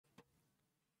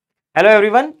Hello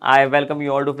everyone, I welcome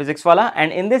you all to Physics Wallah,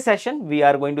 and in this session we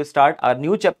are going to start our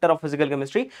new chapter of physical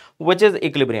chemistry, which is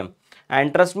equilibrium.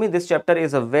 And trust me, this chapter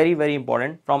is a very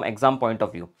important from exam point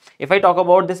of view. If I talk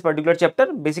about this particular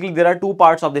chapter, basically there are two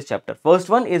parts of this chapter. First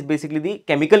one is basically the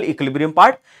chemical equilibrium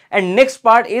part, and next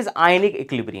part is ionic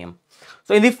equilibrium.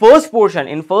 So in the first portion,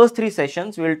 in first three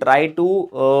sessions, we will try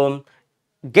to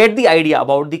get the idea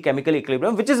about the chemical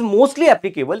equilibrium, which is mostly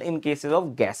applicable in cases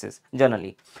of gases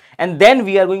generally. And then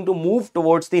we are going to move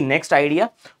towards the next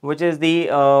idea, which is the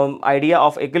idea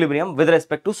of equilibrium with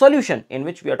respect to solution, in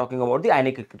which we are talking about the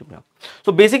ionic equilibrium.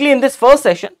 So basically in this first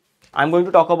session, I'm going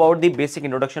to talk about the basic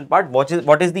introduction part,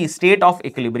 what is the state of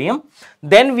equilibrium.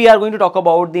 Then we are going to talk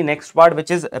about the next part,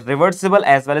 which is reversible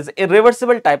as well as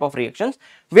irreversible type of reactions,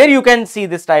 where you can see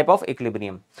this type of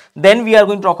equilibrium. Then we are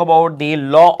going to talk about the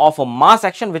law of mass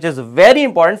action, which is very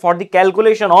important for the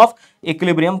calculation of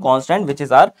equilibrium constant, which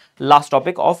is our last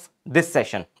topic of this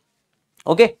session.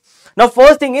 Okay, now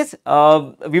first thing is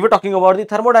we were talking about the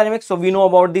thermodynamics, so we know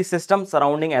about the system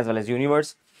surrounding as well as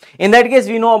universe. In that case,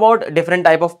 we know about different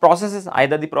type of processes.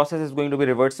 Either the process is going to be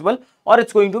reversible or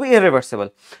it's going to be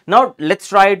irreversible. Now let's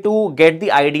try to get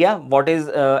the idea what is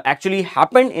actually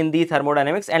happened in the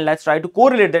thermodynamics, and let's try to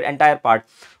correlate that entire part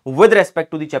with respect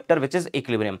to the chapter which is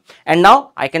equilibrium. And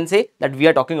now I can say that we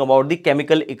are talking about the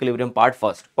chemical equilibrium part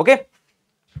first. Okay,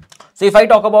 so if I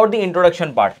talk about the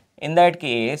introduction part, in that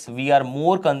case we are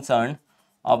more concerned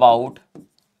about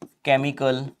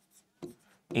chemical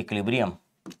equilibrium.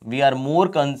 We are more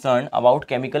concerned about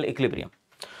chemical equilibrium.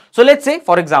 So let's say,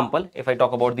 for example, if I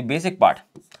talk about the basic part,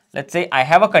 let's say I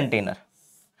have a container.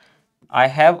 I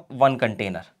have one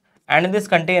container, and in this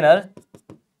container,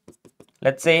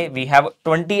 let's say we have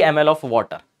 20 ml of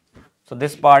water. So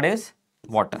this part is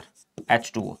water,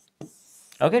 H2O.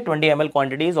 Okay, 20 ml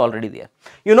quantity is already there.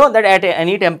 You know that at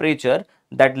any temperature,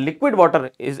 that liquid water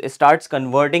starts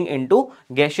converting into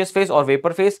gaseous phase or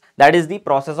vapor phase. That is the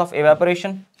process of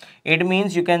evaporation. It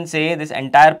means you can say this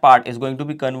entire part is going to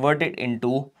be converted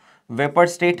into vapor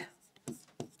state.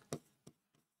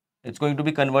 It's going to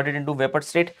be converted into vapor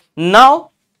state.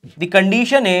 Now the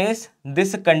condition is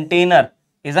this container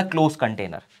is a closed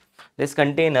container. This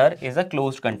container is a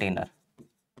closed container.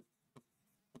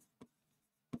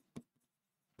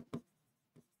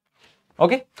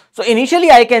 Okay, so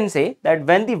initially I can say that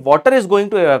when the water is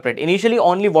going to evaporate, initially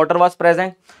only water was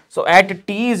present. So at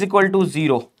T is equal to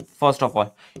 0, first of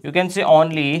all, you can say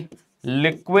only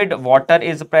liquid water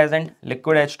is present,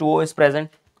 liquid H2O is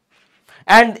present,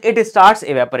 and it starts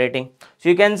evaporating. So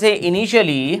you can say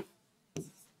initially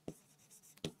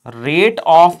rate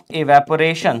of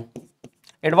evaporation,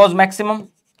 it was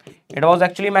maximum, it was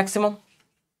actually maximum.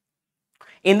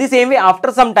 In the same way,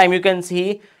 after some time, you can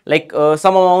see like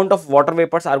some amount of water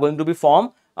vapors are going to be formed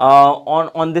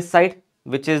on this side,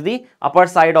 which is the upper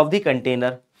side of the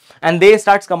container, and they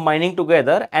starts combining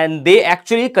together and they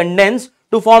actually condense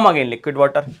to form again liquid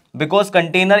water. Because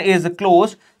container is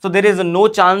closed, so there is no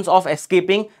chance of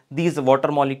escaping these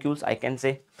water molecules, I can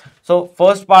say. So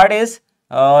first part is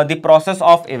the process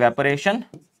of evaporation.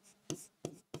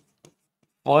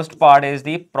 First part is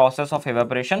the process of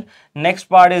evaporation. Next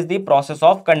part is the process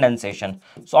of condensation.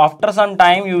 So after some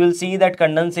time, you will see that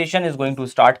condensation is going to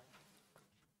start.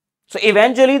 So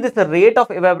eventually this rate of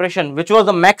evaporation, which was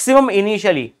the maximum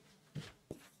initially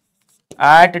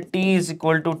at T is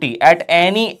equal to T, at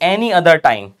any other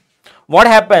time, what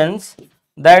happens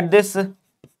that this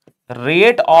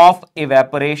rate of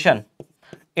evaporation,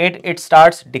 it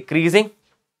starts decreasing,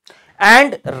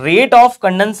 and rate of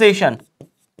condensation,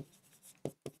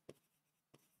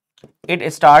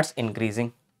 it starts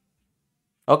increasing.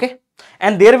 Okay,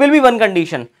 and there will be one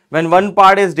condition when one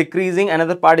part is decreasing,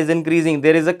 another part is increasing.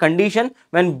 There is a condition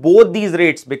when both these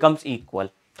rates becomes equal.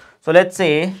 So let's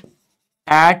say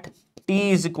at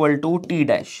T is equal to T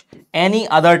dash, any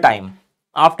other time,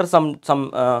 after some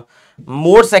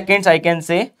more seconds, I can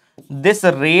say this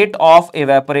rate of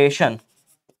evaporation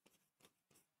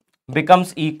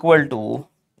becomes equal to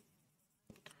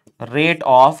rate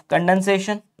of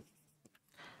condensation.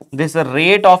 This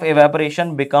rate of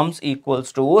evaporation becomes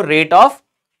equals to rate of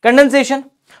condensation,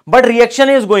 but reaction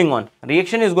is going on.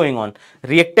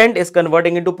 Reactant is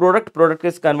converting into product, product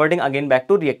is converting again back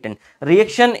to reactant.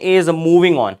 Reaction is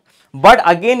moving on, but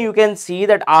again you can see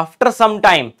that after some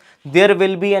time there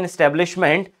will be an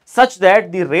establishment such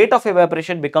that the rate of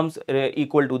evaporation becomes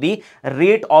equal to the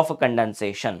rate of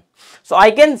condensation. So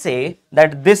I can say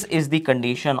that this is the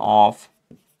condition of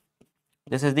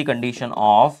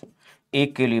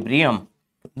equilibrium.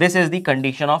 This is the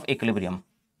condition of equilibrium.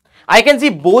 I can see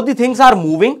both the things are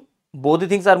moving, both the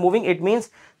things are moving, it means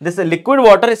this liquid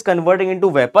water is converting into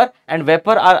vapor and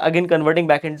vapor are again converting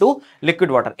back into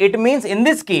liquid water. It means in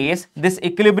this case, this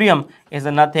equilibrium is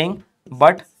nothing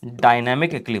but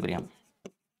dynamic equilibrium.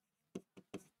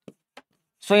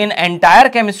 So in entire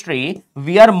chemistry,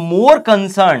 we are more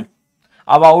concerned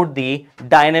about the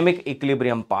dynamic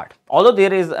equilibrium part. Although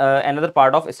there is another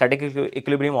part of static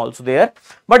equilibrium also there,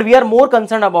 but we are more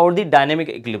concerned about the dynamic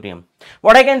equilibrium.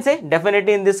 What I can say,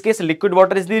 definitely in this case, liquid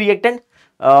water is the reactant,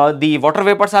 the water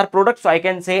vapors are products. So I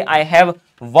can say I have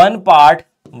one part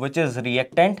which is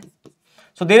reactant.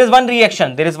 So there is one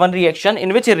reaction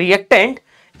in which a reactant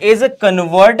is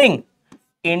converting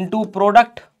into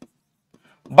product.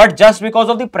 But just because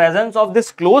of the presence of this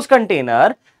closed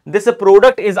container, this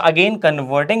product is again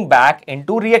converting back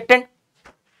into reactant.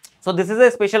 So this is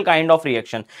a special kind of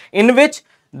reaction in which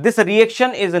this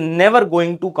reaction is never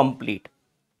going to complete.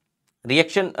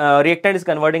 Reactant is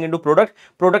converting into product,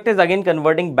 product is again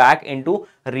converting back into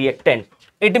reactant.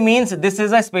 It means this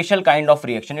is a special kind of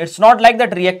reaction. It's not like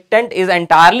that reactant is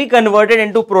entirely converted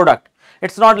into product.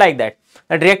 It's not like that.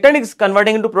 The reactant is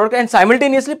converting into product and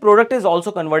simultaneously product is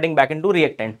also converting back into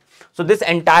reactant. So this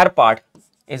entire part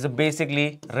is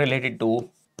basically related to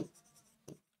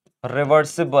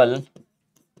reversible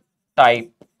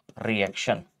type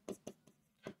reaction.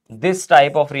 This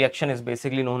type of reaction is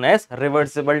basically known as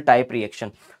reversible type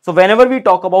reaction. So whenever we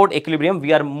talk about equilibrium,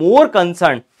 we are more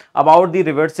concerned about the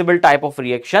reversible type of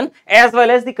reaction as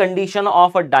well as the condition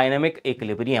of a dynamic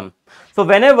equilibrium. So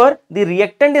whenever the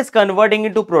reactant is converting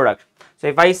into product, so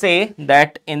if I say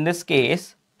that in this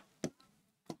case,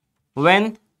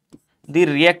 when the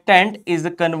reactant is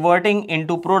converting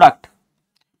into product,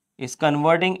 and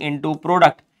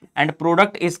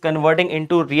product is converting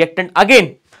into reactant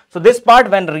again. So this part,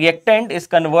 when reactant is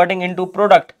converting into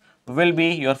product, will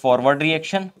be your forward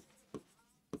reaction,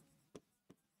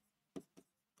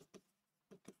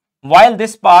 while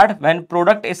this part, when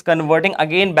product is converting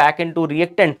again back into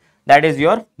reactant, that is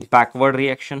your backward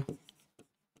reaction.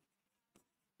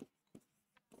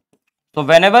 So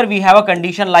whenever we have a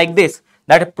condition like this,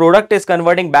 that product is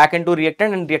converting back into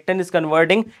reactant and reactant is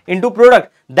converting into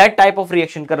product, that type of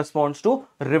reaction corresponds to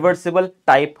reversible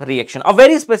type reaction, a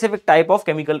very specific type of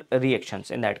chemical reactions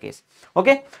in that case.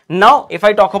 Okay, now if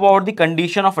I talk about the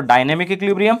condition of a dynamic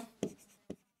equilibrium,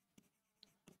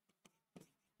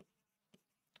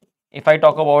 I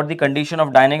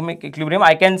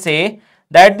can say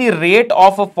that the rate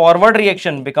of a forward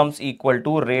reaction becomes equal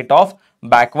to rate of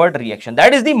backward reaction.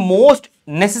 That is the most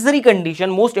necessary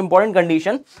condition, most important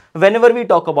condition whenever we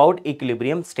talk about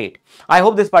equilibrium state. I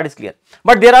hope this part is clear.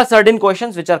 But there are certain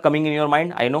questions which are coming in your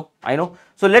mind. I know.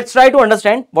 So let's try to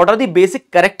understand what are the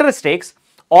basic characteristics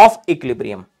of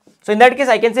equilibrium. So in that case,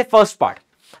 I can say first part,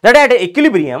 that at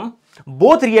equilibrium,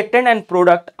 both reactant and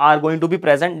product are going to be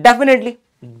present. Definitely,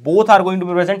 both are going to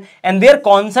be present and their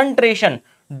concentration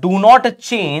do not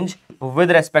change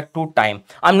with respect to time.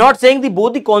 I'm not saying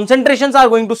both the concentrations are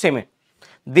going to same.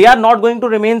 They are not going to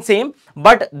remain same,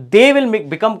 but they will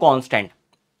become constant,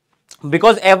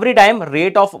 because every time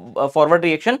rate of forward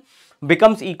reaction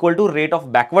becomes equal to rate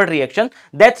of backward reaction.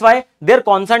 That's why their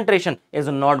concentration is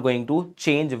not going to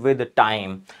change with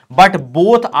time, but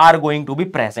both are going to be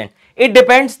present. It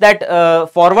depends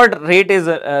that forward rate is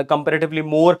comparatively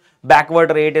more, backward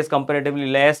rate is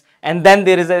comparatively less, and then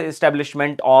there is an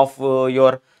establishment of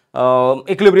your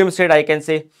equilibrium state, I can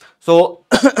say. So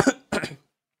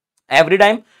every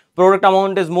time product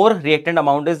amount is more, reactant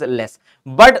amount is less,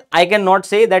 but I cannot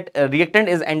say that reactant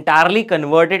is entirely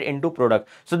converted into product.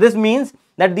 So this means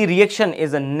that the reaction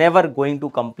is never going to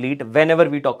complete whenever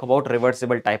we talk about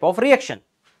reversible type of reaction.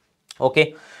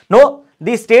 Okay, no,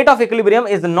 the state of equilibrium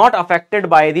is not affected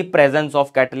by the presence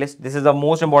of catalyst. This is the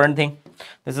most important thing.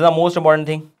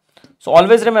 So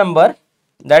always remember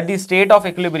that the state of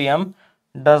equilibrium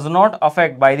does not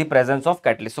affect by the presence of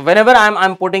catalyst. So whenever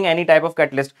I'm putting any type of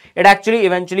catalyst, it actually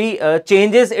eventually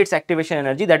changes its activation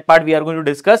energy. That part we are going to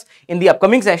discuss in the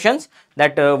upcoming sessions,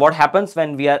 that what happens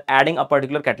when we are adding a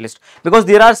particular catalyst, because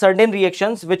there are certain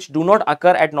reactions which do not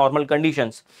occur at normal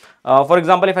conditions. For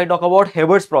example, if I talk about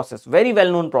Haber's process, very well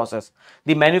known process,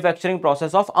 the manufacturing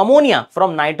process of ammonia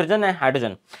from nitrogen and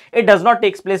hydrogen, it does not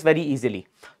take place very easily.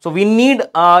 So we need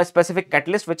a specific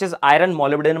catalyst, which is iron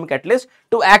molybdenum catalyst,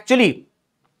 to actually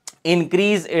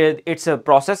increase its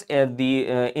process,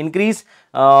 increase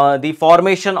the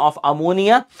formation of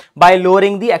ammonia by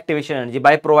lowering the activation energy,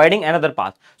 by providing another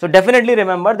path. So definitely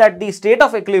remember that the state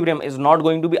of equilibrium is not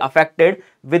going to be affected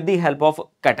with the help of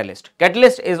catalyst.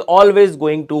 Catalyst is always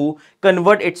going to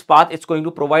convert its path. It's going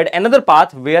to provide another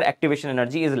path where activation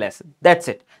energy is less. That's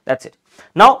it.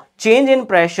 Now, change in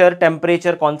pressure,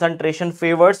 temperature, concentration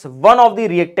favors one of the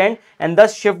reactant and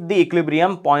thus shift the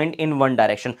equilibrium point in one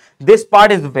direction. This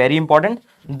part is very important.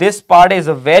 This part is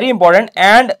very important,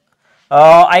 and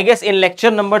I guess in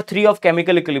lecture number 3 of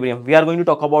chemical equilibrium, we are going to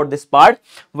talk about this part,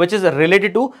 which is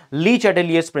related to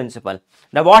𝐒𝐿 principle.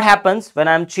 Now, what happens when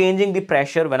I am changing the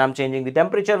pressure, when I am changing the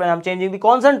temperature, when I am changing the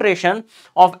concentration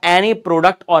of any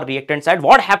product or reactant side,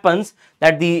 what happens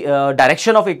that the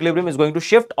direction of equilibrium is going to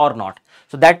shift or not.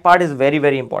 So, that part is very,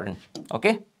 very important.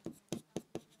 Okay.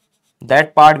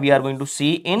 That part we are going to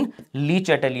see in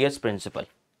𝐒𝐿 principle.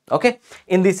 Okay.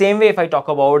 In the same way, if I talk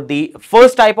about the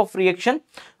first type of reaction,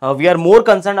 we are more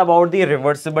concerned about the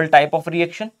reversible type of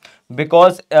reaction,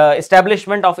 because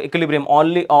establishment of equilibrium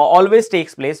always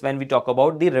takes place when we talk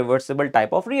about the reversible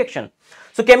type of reaction.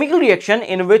 So, chemical reaction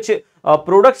in which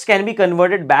products can be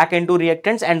converted back into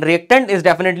reactants and reactant is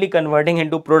definitely converting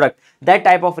into product. That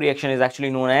type of reaction is actually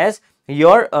known as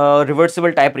your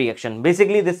reversible type reaction.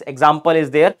 Basically, this example is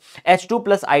there, H2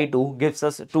 plus I2 gives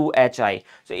us 2HI.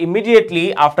 So,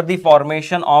 immediately after the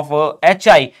formation of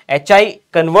HI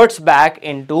converts back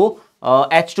into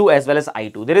H2 as well as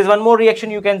I2. There is one more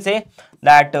reaction you can say,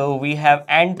 that we have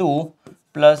N2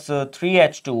 plus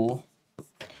 3H2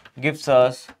 gives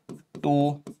us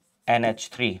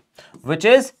 2NH3, which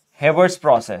is Haber's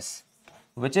process.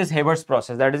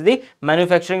 That is the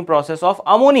manufacturing process of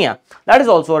ammonia. That is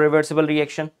also a reversible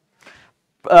reaction.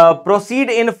 Proceed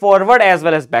in forward as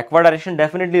well as backward direction.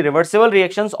 Definitely reversible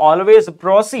reactions always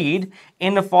proceed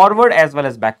in forward as well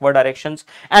as backward directions,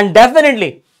 and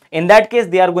definitely in that case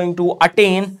they are going to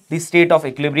attain the state of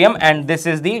equilibrium, and this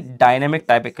is the dynamic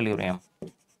type equilibrium.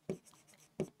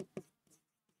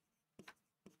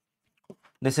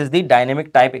 This is the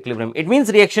dynamic type equilibrium. It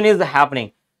means reaction is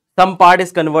happening. Some part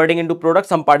is converting into product,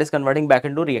 some part is converting back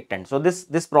into reactant. So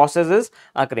this process is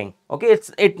occurring. Okay,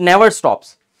 it never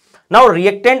stops. Now,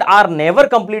 reactant are never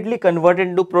completely converted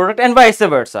into product and vice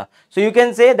versa. So you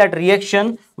can say that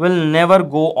reaction will never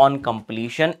go on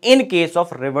completion in case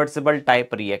of reversible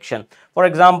type reaction. For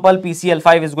example,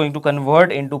 PCl5 is going to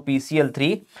convert into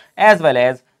PCl3 as well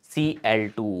as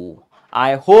Cl2.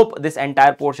 I hope this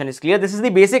entire portion is clear. This is the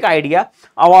basic idea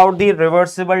about the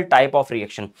reversible type of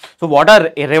reaction. So what are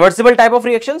irreversible type of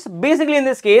reactions? Basically, in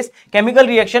this case, chemical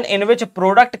reaction in which a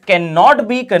product cannot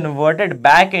be converted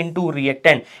back into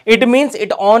reactant. It means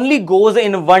it only goes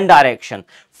in one direction,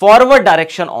 forward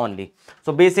direction only.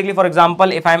 So basically, for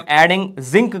example, if I am adding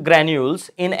zinc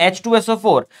granules in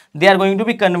H2SO4, they are going to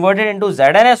be converted into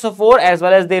ZnSO4 as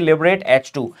well as they liberate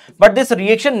H2. But this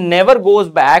reaction never goes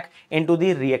back into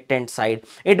the reactant side.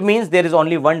 It means there is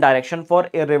only one direction for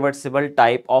irreversible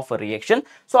type of reaction.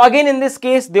 So again, in this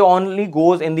case, they only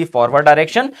goes in the forward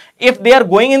direction. If they are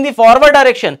going in the forward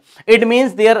direction, it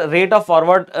means their rate of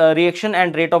forward reaction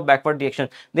and rate of backward reaction,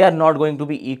 they are not going to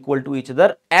be equal to each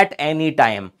other at any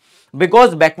time,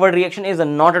 because backward reaction is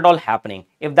not at all happening.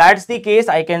 If that's the case,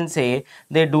 I can say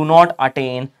they do not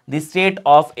attain the state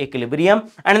of equilibrium,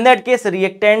 and in that case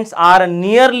reactants are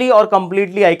nearly or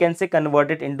completely, I can say,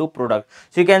 converted into product.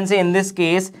 So you can say in this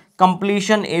case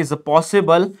completion is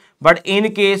possible, but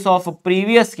in case of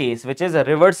previous case, which is a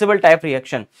reversible type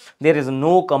reaction, there is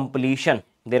no completion.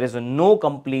 There is no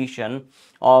completion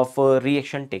of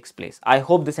reaction takes place. I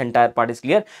hope this entire part is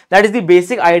clear. That is the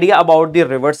basic idea about the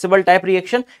reversible type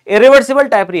reaction, irreversible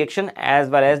type reaction, as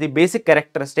well as the basic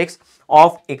characteristics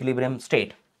of equilibrium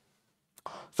state.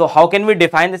 So how can we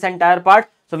define this entire part?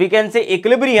 So we can say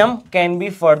equilibrium can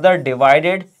be further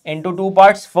divided into two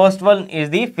parts. First one is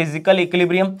the physical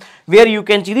equilibrium, where you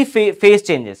can see the phase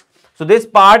changes. So this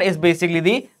part is basically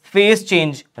the phase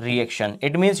change reaction.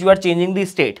 It means you are changing the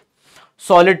state.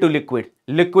 Solid to liquid,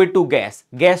 liquid to gas,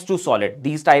 gas to solid.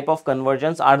 These type of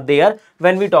conversions are there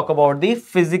when we talk about the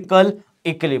physical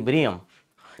equilibrium.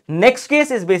 Next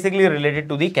case is basically related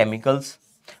to the chemicals,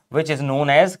 which is known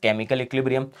as chemical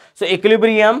equilibrium. So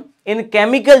equilibrium in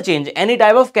chemical change, any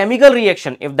type of chemical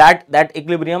reaction, if that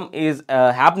equilibrium is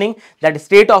happening, that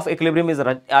state of equilibrium is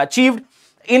achieved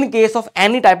in case of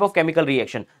any type of chemical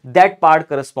reaction, that part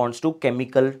corresponds to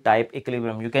chemical type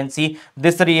equilibrium. You can see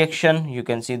this reaction, you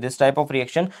can see this type of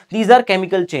reaction. These are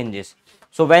chemical changes.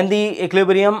 So when the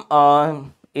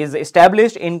equilibrium is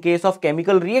established in case of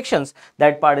chemical reactions,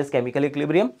 that part is chemical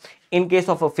equilibrium. In case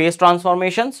of a phase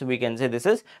transformations, we can say this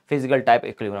is physical type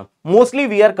equilibrium. Mostly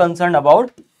we are concerned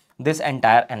about this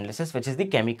entire analysis, which is the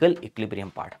chemical equilibrium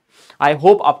part. I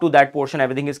hope up to that portion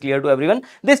everything is clear to everyone.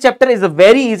 This chapter is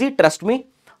very easy, trust me.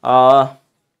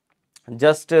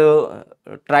 Just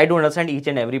try to understand each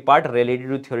and every part related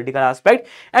to theoretical aspect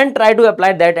and try to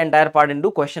apply that entire part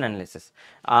into question analysis.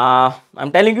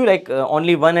 I'm telling you, like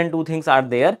only 1 and 2 things are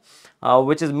there.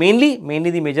 which is mainly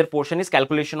the major portion is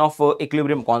calculation of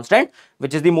equilibrium constant,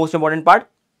 which is the most important part.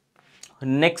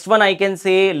 Next one I can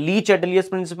say 𝐿E-Chatelier's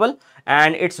principle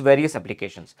and its various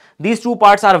applications. These two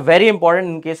parts are very important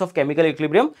in case of chemical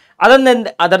equilibrium. Other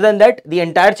than that, the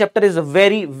entire chapter is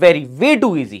way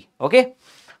too easy. Okay.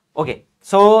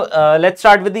 So let's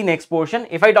start with the next portion.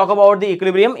 If I talk about the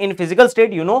equilibrium in physical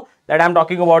state, you know that I'm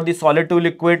talking about the solid to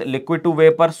liquid, liquid to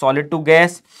vapor, solid to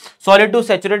gas, solid to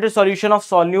saturated solution of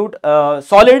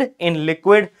solid in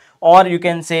liquid, or you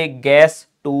can say gas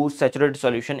to saturated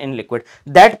solution in liquid.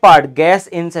 That part, gas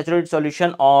in saturated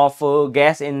solution of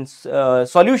gas in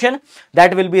solution,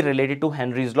 that will be related to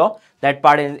Henry's law. That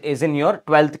part is in your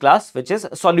 12th class, which is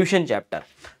solution chapter.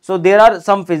 So there are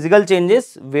some physical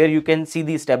changes where you can see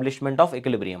the establishment of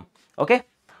equilibrium. Okay.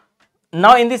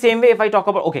 Now in the same way, if I talk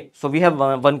about, okay, so we have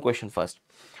one question first.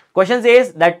 Question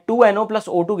says that 2NO plus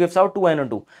O2 gives out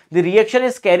 2NO2. The reaction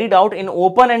is carried out in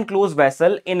open and closed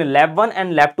vessel in lab 1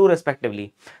 and lab 2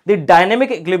 respectively. The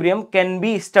dynamic equilibrium can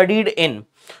be studied in.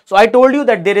 So I told you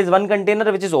that there is one container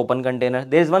which is open container.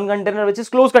 There is one container which is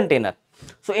closed container.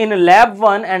 So in lab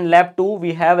 1 and lab 2,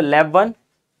 we have lab 1.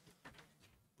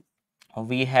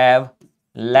 We have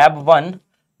lab 1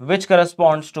 which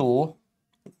corresponds to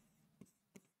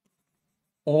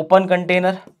open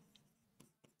container.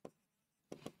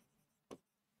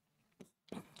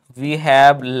 We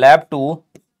have lab 2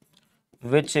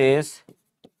 which is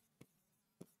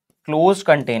closed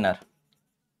container.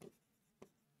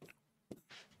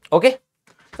 Okay.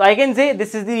 So I can say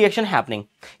this is the reaction happening.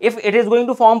 If it is going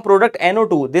to form product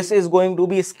NO2, this is going to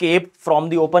be escaped from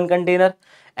the open container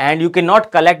and you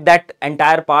cannot collect that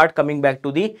entire part coming back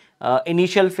to the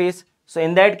initial phase. So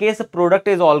in that case, the product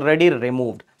is already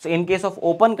removed. So in case of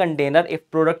open container, if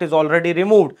product is already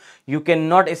removed, you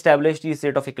cannot establish the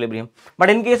state of equilibrium. But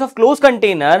in case of closed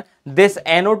container, this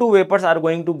NO2 vapors are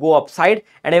going to go upside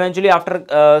and eventually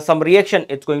after some reaction,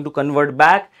 it's going to convert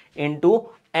back into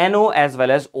NO as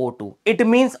well as O2. It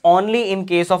means only in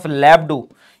case of lab 2,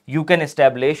 you can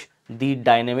establish the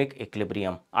dynamic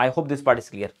equilibrium. I hope this part is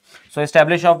clear. So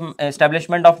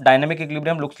establishment of dynamic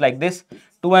equilibrium looks like this.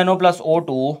 2NO plus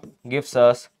O2 gives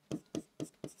us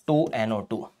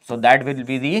 2NO2. So that will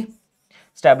be the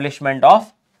establishment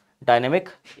of dynamic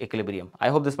equilibrium. I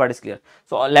hope this part is clear.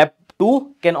 So lab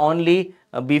 2 can only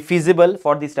be feasible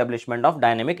for the establishment of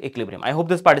dynamic equilibrium. I hope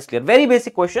this part is clear. Very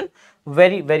basic question,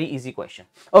 very easy question.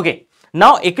 Okay,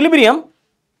 now equilibrium,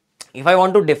 if I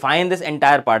want to define this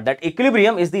entire part, that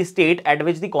equilibrium is the state at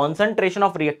which the concentration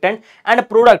of reactant and a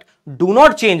product do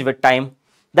not change with time.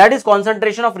 That is,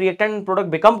 concentration of reactant and product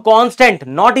become constant,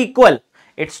 not equal.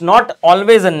 It's not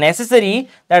always necessary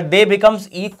that they becomes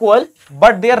equal,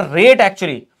 but their rate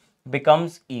actually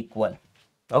becomes equal.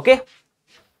 Okay.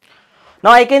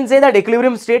 Now I can say that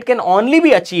equilibrium state can only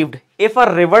be achieved if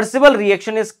a reversible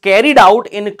reaction is carried out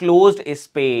in closed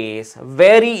space.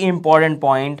 Very important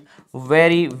point,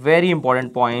 very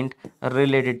important point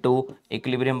related to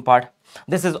equilibrium part.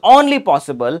 This is only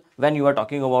possible when you are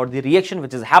talking about the reaction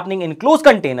which is happening in closed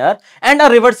container and a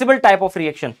reversible type of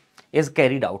reaction is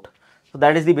carried out. So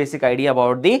that is the basic idea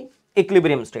about the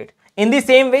equilibrium state. In the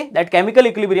same way that chemical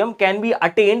equilibrium can be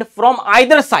attained from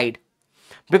either side,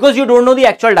 because you don't know the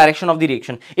actual direction of the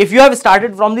reaction. If you have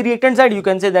started from the reactant side, you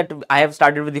can say that I have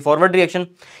started with the forward reaction.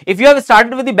 If you have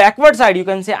started with the backward side, you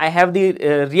can say I have the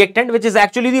reactant which is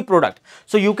actually the product.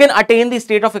 So you can attain the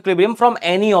state of equilibrium from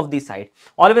any of the side.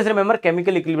 Always remember,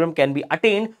 chemical equilibrium can be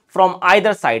attained from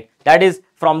either side, that is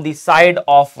from the side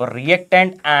of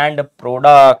reactant and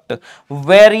product.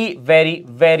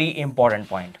 Very important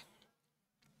point.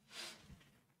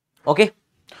 Okay.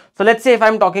 So let's say if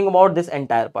I'm talking about this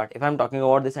entire part,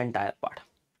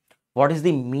 what is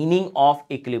the meaning of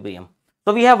equilibrium?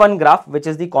 So we have one graph which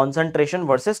is the concentration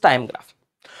versus time graph.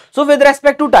 So with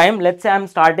respect to time, let's say I'm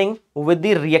starting with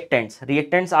the reactants.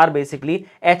 Reactants are basically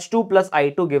H2 plus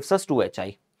I2 gives us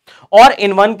 2HI. Or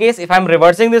in one case, if I'm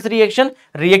reversing this reaction,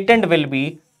 reactant will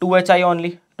be 2HI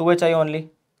only.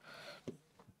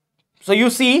 So you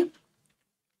see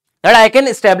that I can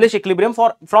establish equilibrium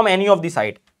from any of the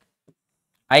side.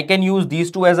 I can use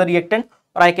these two as a reactant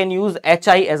or I can use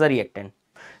HI as a reactant.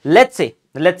 Let's say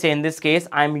in this case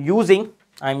I'm using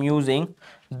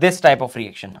this type of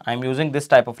reaction.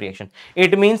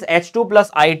 It means H2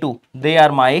 plus I2, they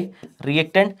are my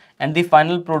reactant and the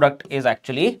final product is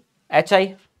actually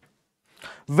HI.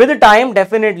 With time,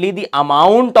 definitely the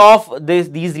amount of these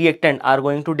reactant are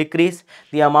going to decrease.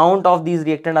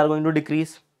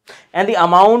 And the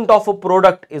amount of a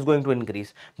product is going to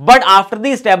increase. But after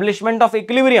the establishment of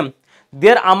equilibrium,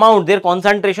 their amount, their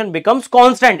concentration becomes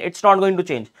constant. It's not going to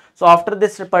change. So after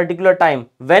this particular time,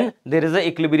 when there is a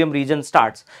equilibrium region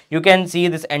starts, you can see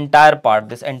this entire part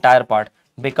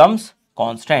becomes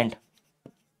constant.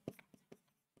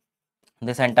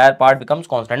 This entire part becomes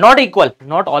constant, not equal,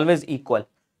 not always equal.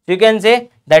 So you can say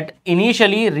that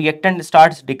initially reactant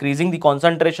starts decreasing, the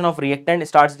concentration of reactant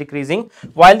starts decreasing,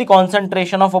 while the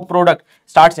concentration of a product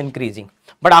starts increasing.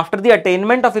 But after the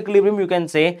attainment of equilibrium, you can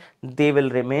say they will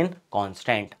remain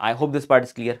constant. I hope this part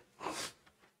is clear.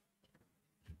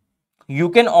 You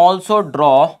can also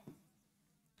draw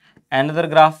another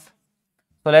graph.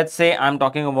 So let's say I'm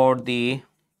talking about the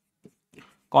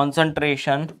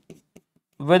concentration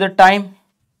with time.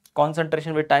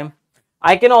 Concentration with time.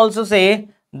 I can also say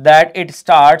that it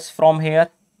starts from here.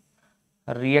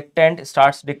 Reactant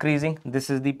starts decreasing. This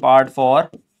is the part for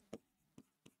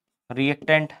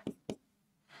reactant.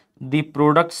 The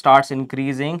product starts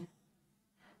increasing.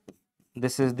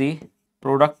 This is the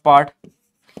product part.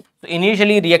 So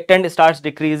initially reactant starts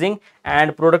decreasing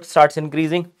and product starts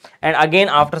increasing, and again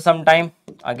after some time,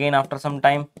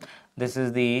 this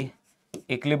is the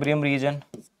equilibrium region.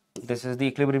 This is the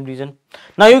equilibrium region.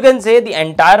 Now you can say the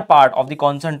entire part of the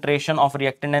concentration of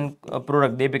reactant and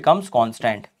product, they becomes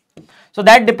constant. So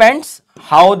that depends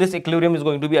how this equilibrium is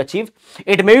going to be achieved.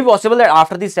 It may be possible that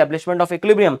after the establishment of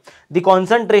equilibrium, the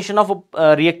concentration of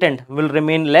reactant will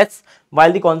remain less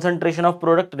while the concentration of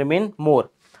product remain more.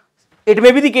 It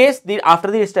may be the case that after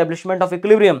the establishment of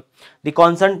equilibrium, the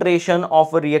concentration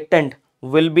of a reactant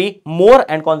will be more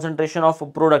and concentration of a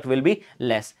product will be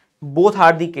less. Both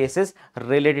are the cases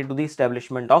related to the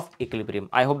establishment of equilibrium.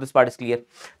 I hope this part is clear.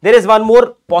 There is one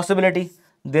more possibility.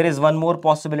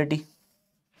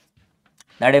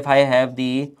 That if I have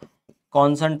the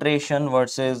concentration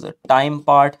versus time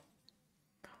part,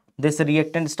 this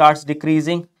reactant starts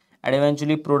decreasing and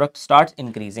eventually product starts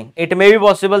increasing. It may be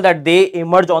possible that they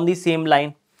emerge on the same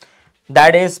line.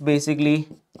 That is basically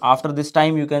after this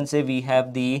time, you can say we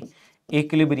have the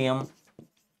equilibrium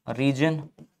region.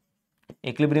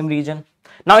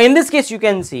 Now in this case, you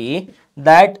can see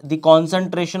that the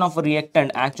concentration of a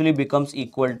reactant actually becomes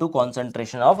equal to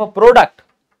concentration of a product.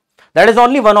 That is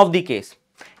only one of the case.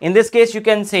 In this case, you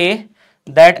can say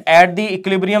that at the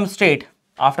equilibrium state,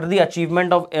 after the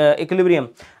achievement of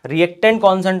equilibrium, reactant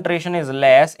concentration is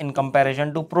less in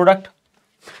comparison to product.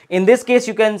 In this case,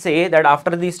 you can say that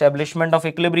after the establishment of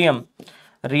equilibrium,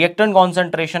 reactant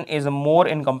concentration is more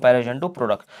in comparison to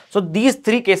product. So these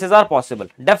three cases are possible.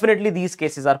 Definitely these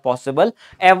cases are possible.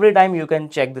 Every time you can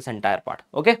check this entire part.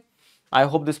 Okay. I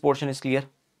hope this portion is clear.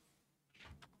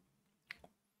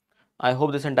 I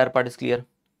hope this entire part is clear.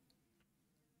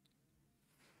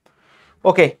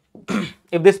 Okay.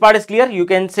 If this part is clear, you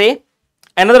can say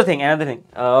another thing.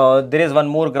 There is one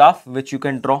more graph which you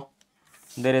can draw.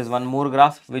 There is one more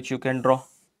graph which you can draw.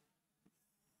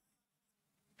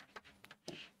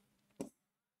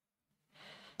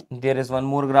 There is one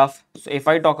more graph. So if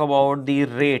I talk about the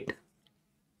rate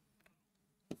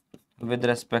with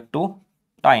respect to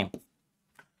time.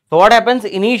 So what happens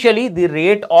initially, the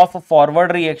rate of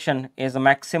forward reaction is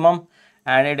maximum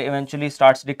and it eventually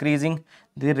starts decreasing.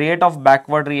 The rate of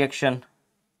backward reaction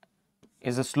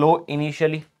is slow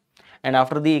initially, and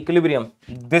after the equilibrium,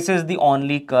 this is the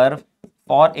only curve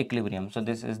for equilibrium. So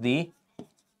this is the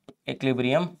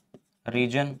equilibrium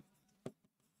region.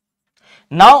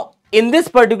 Now in this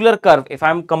particular curve, if I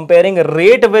am comparing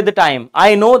rate with time,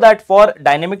 I know that for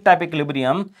dynamic type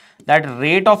equilibrium, that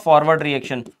rate of forward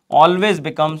reaction always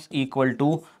becomes equal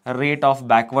to rate of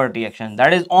backward reaction.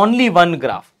 That is only one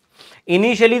graph.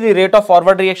 Initially the rate of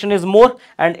forward reaction is more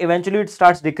and eventually it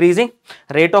starts decreasing.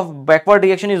 Rate of backward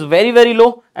reaction is very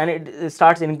low and it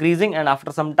starts increasing, and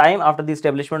after some time, after the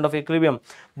establishment of equilibrium,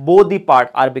 both the part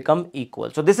are become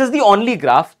equal. So this is the only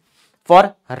graph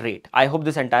for rate. I hope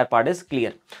this entire part is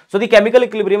clear. So the chemical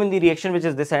equilibrium in the reaction, which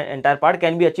is this entire part,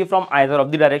 can be achieved from either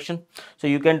of the direction. So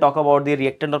you can talk about the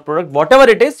reactant or product, whatever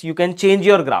it is, you can change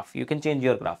your graph.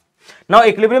 Now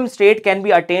equilibrium state can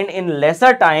be attained in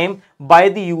lesser time by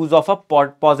the use of a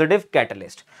positive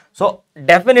catalyst. So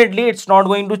definitely it's not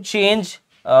going to change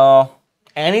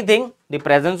anything. The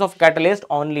presence of catalyst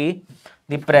only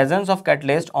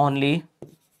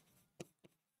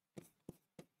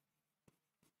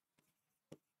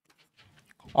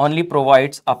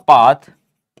provides a path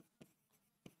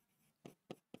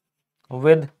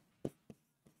with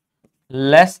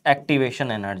less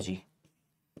activation energy.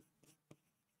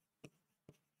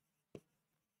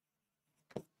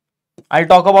 I'll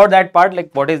talk about that part,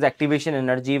 like what is activation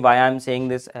energy, why I'm saying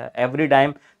this every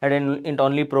time, that it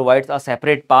only provides a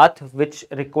separate path which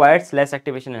requires less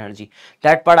activation energy.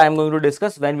 That part I'm going to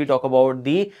discuss when we talk about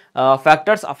the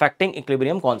factors affecting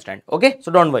equilibrium constant. Okay,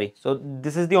 so don't worry. So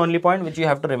this is the only point which you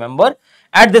have to remember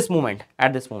at this moment.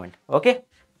 Okay.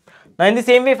 Now, in the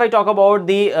same way, if I talk about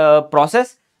the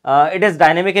process, it is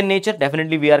dynamic in nature.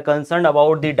 Definitely, we are concerned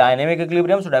about the dynamic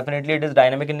equilibrium. So, definitely, it is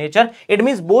dynamic in nature. It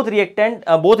means both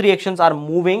reactions are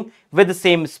moving with the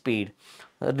same speed.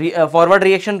 Forward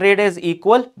reaction rate is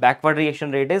equal, backward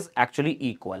reaction rate is actually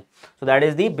equal. So that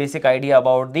is the basic idea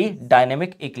about the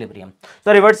dynamic equilibrium.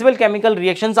 So reversible chemical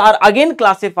reactions are again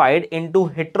classified into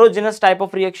heterogeneous type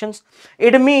of reactions.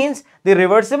 It means the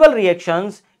reversible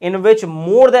reactions in which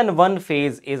more than one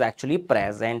phase is actually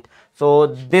present. So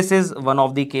this is one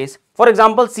of the case. For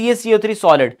example, CaCO3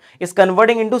 solid is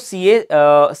converting into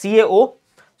CaO,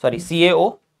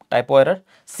 typo error,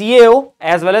 CaO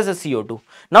as well as a CO2.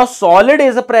 Now solid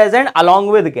is present along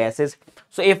with gases.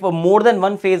 So if more than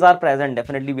one phase are present,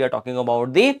 definitely we are talking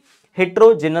about the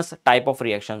heterogeneous type of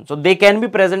reaction. So they can be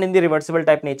present in the reversible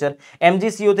type nature.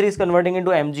 MgCO3 is converting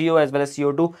into MgO as well as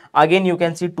CO2. Again, you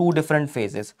can see two different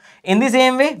phases. In the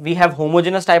same way, we have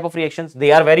homogeneous type of reactions.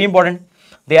 They are very important.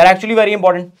 They are actually very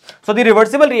important. So the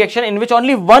reversible reaction in which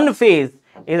only one phase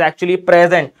is actually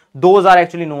present, those are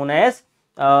actually known as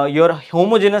your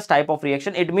homogeneous type of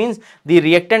reaction. It means the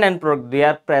reactant and product, they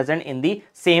are present in the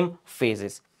same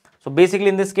phases. So basically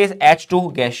in this case,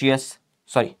 H2 gaseous,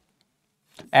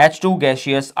 I2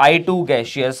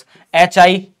 gaseous,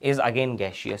 Hi is again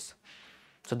gaseous.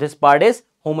 So this part is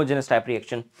homogeneous type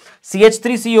reaction.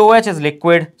 CH3COH is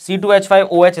liquid,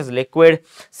 C2H5OH is liquid,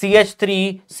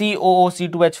 CH3COO,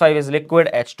 C2H5 is liquid,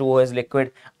 H2O is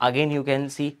liquid. Again, you can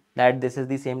see that this is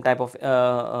the same type of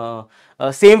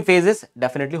same phases,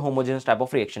 definitely homogeneous type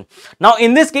of reaction. Now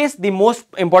in this case, the most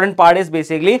important part is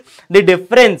basically the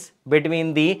difference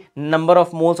between the number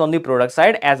of moles on the product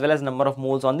side as well as number of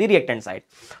moles on the reactant side.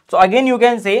 So again, you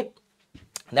can say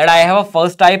that I have a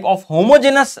first type of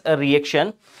homogeneous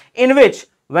reaction in which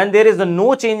when there is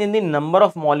no change in the number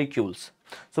of molecules.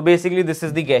 So basically this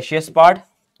is the gaseous part,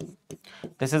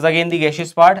 this is again the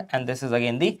gaseous part, and this is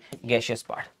again the gaseous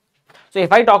part. So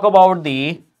if I talk about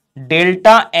the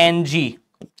delta Ng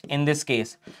in this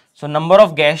case, so number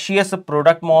of gaseous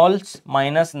product moles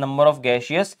minus number of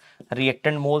gaseous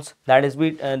reactant moles, that is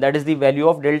the value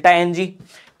of delta Ng.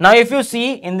 Now if you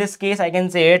see in this case, I can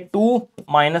say 2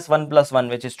 minus 1 plus 1,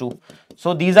 which is 2.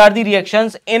 So these are the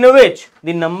reactions in which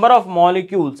the number of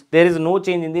molecules, there is no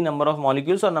change in the number of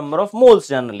molecules or number of moles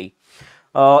generally.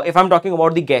 If I'm talking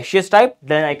about the gaseous type,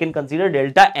 then I can consider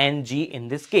delta Ng in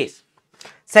this case.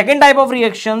 Second type of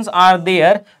reactions are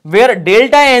there where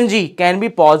delta Ng can be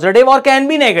positive or can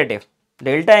be negative.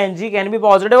 Delta Ng can be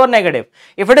positive or negative.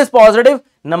 If it is positive,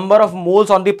 number of moles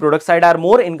on the product side are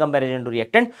more in comparison to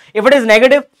reactant. If it is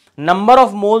negative, number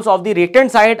of moles of the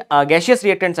reactant side, gaseous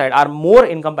reactant side are more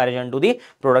in comparison to the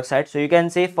product side. So you can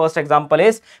say first example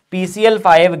is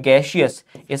PCl5 gaseous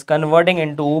is converting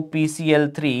into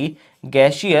PCl3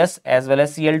 gaseous as well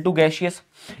as Cl2 gaseous.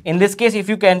 In this case, if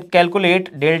you can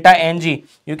calculate delta Ng,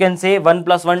 you can say 1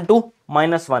 plus 1, 2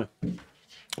 minus 1.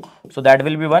 So that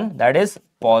will be 1, that is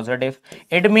positive.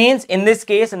 It means in this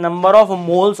case, number of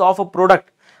moles of a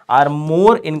product are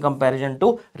more in comparison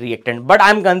to reactant. But I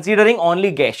am considering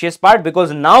only gaseous part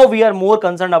because now we are more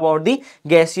concerned about the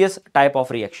gaseous type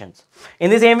of reactions. In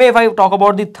the same way, if I talk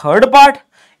about the third part,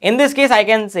 in this case, I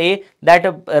can say that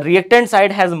reactant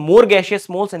side has more gaseous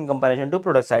moles in comparison to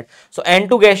product side. So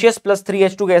N2 gaseous plus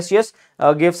 3H2 gaseous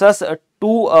gives us 2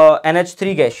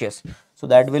 NH3 gaseous. So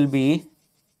that will be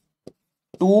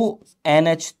 2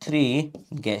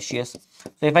 NH3 gaseous.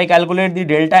 So if I calculate the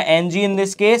delta Ng in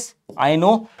this case, I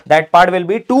know that part will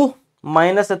be 2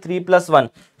 minus 3 plus 1.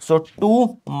 So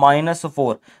 2 minus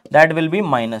 4, that will be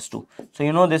minus 2. So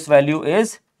you know this value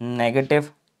is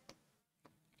negative.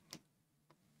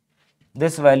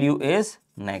 This value is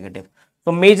negative.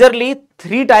 So majorly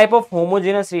 3 type of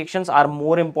homogeneous reactions are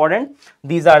more important.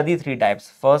 These are the 3 types.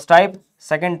 First type,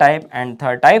 second type and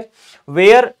third type,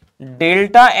 where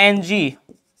delta Ng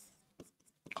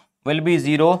will be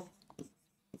 0,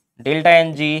 delta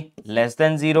Ng less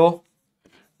than 0,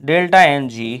 delta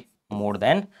Ng more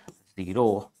than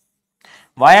 0.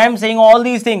 Why I am saying all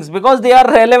these things? Because they are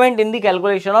relevant in the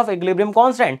calculation of equilibrium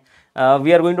constant.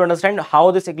 We are going to understand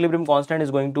how this equilibrium constant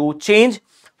is going to change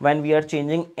when we are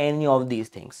changing any of these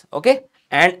things. Okay,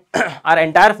 and our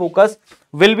entire focus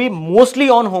will be mostly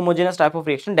on homogeneous type of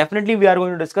reaction. Definitely we are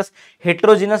going to discuss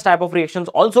heterogeneous type of reactions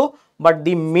also, but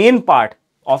the main part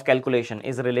of calculation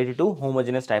is related to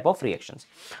homogeneous type of reactions.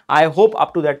 I hope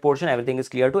up to that portion everything is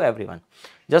clear to everyone.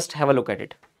 Just have a look at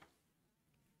it.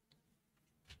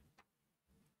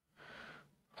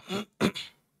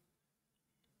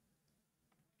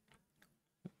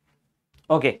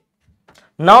 Okay,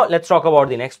 now let's talk about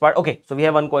the next part. Okay, so we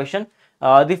have one question.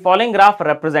 The following graph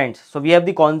represents, so we have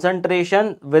the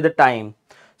concentration with the time.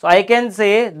 So I can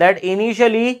say that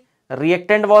initially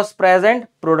reactant was present,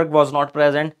 product was not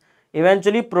present.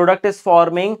 Eventually product is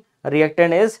forming,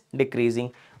 reactant is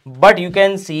decreasing. But you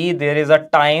can see there is a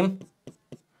time.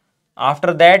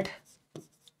 After that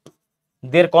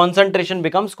their concentration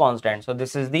becomes constant. So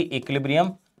this is the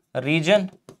equilibrium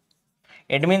region.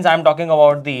 It means I am talking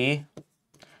about the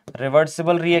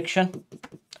reversible reaction.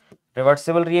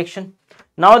 Reversible reaction.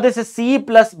 Now this is C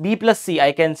plus B plus C.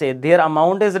 I can say their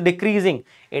amount is decreasing.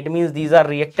 It means these are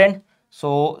reactant.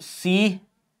 So C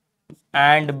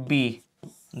and B,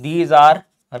 these are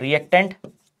reactant.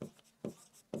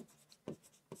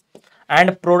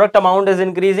 And product amount is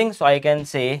increasing. So I can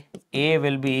say A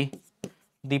will be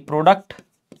the product.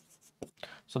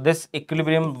 So this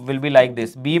equilibrium will be like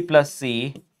this. B plus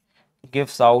C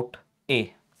gives out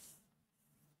A.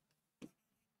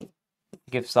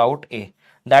 Gives out A.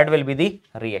 That will be the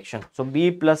reaction. So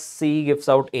B plus C gives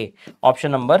out A.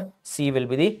 Option number C will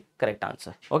be the correct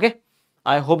answer. Okay.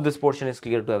 I hope this portion is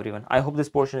clear to everyone. I hope this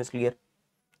portion is clear.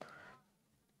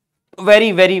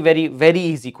 Very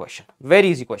easy question. Very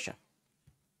easy question.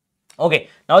 Okay.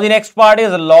 Now the next part is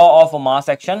the law of mass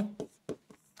action,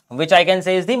 which I can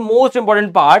say is the most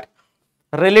important part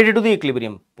related to the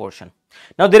equilibrium portion.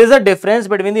 Now there is a difference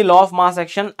between the law of mass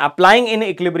action applying in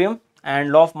equilibrium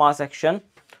and law of mass action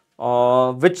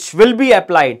which will be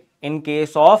applied in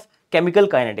case of chemical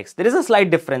kinetics. There is a slight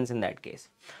difference in that case.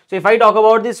 So if I talk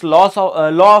about this law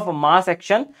of mass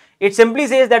action, it simply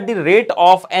says that the rate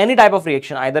of any type of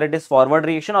reaction, either it is forward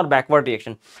reaction or backward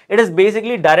reaction, it is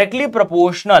basically directly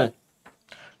proportional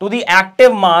to the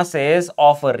active masses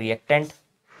of a reactant.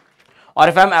 Or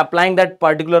if I am applying that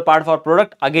particular part for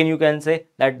product, again you can say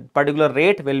that particular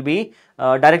rate will be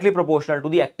directly proportional to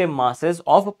the active masses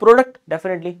of product,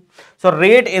 definitely. So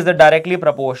rate is directly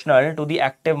proportional to the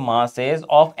active masses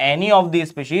of any of the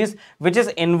species which is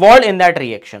involved in that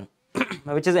reaction.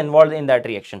 Which is involved in that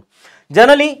reaction.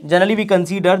 Generally we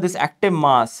consider this active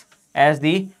mass as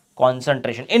the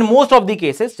concentration. In most of the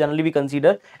cases, generally we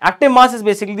consider active mass is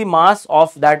basically the mass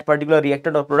of that particular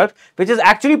reactant or product which is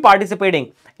actually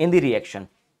participating in the reaction.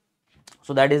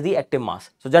 So that is the active mass.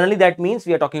 So generally that means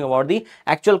we are talking about the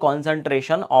actual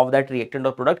concentration of that reactant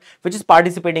or product which is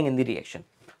participating in the reaction.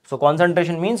 So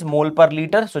concentration means mole per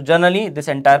liter. So generally this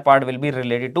entire part will be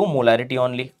related to molarity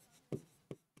only.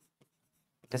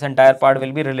 This entire part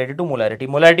will be related to molarity.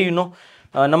 Molarity, you know,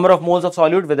 number of moles of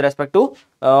solute with respect to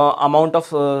amount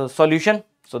of solution.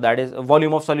 So that is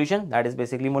volume of solution, that is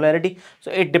basically molarity. So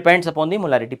it depends upon the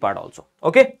molarity part also.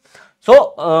 Okay.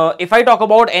 So if I talk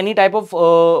about any type of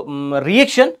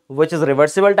reaction which is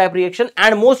reversible type reaction,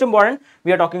 and most important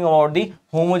we are talking about the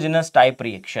homogeneous type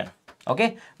reaction,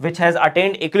 okay, which has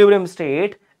attained equilibrium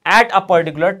state at a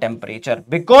particular temperature,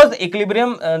 because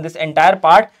equilibrium this entire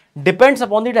part depends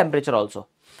upon the temperature also.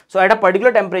 So at a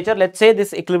particular temperature, let's say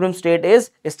this equilibrium state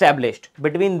is established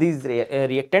between these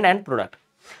reactant and product.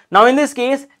 Now in this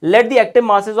case, let the active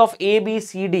masses of A, B,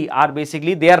 C, D are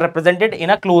basically, they are represented in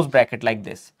a closed bracket like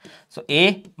this. So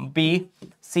A, B,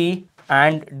 C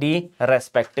and D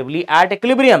respectively at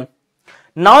equilibrium.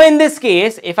 Now in this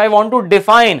case, if I want to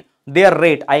define their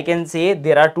rate, I can say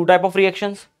there are two type of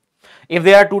reactions. If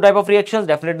there are two type of reactions,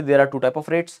 definitely there are two type of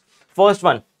rates. First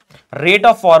one, rate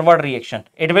of forward reaction.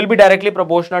 It will be directly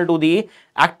proportional to the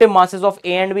active masses of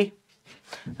A and B.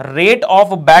 Rate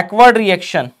of backward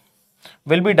reaction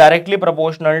will be directly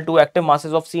proportional to active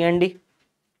masses of C and D.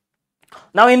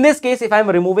 Now in this case, if I am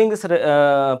removing this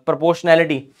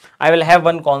proportionality, I will have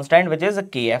one constant which is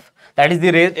Kf. That is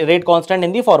the rate constant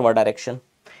in the forward direction.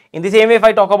 In the same way, if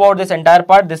I talk about this entire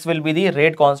part, this will be the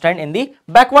rate constant in the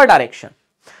backward direction.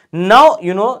 Now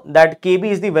you know that Kb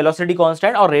is the velocity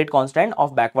constant or rate constant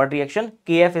of backward reaction.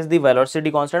 Kf is the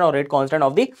velocity constant or rate constant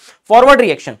of the forward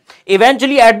reaction.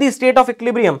 Eventually at the state of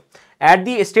equilibrium,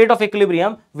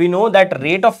 we know that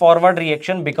rate of forward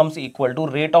reaction becomes equal to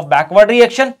rate of backward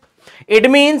reaction. It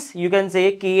means you can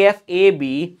say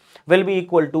KFAB will be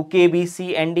equal to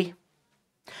KBC and D.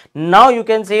 Now you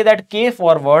can say that K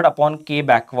forward upon K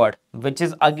backward, which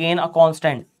is again a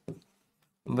constant,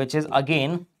 will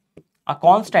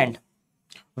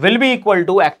be equal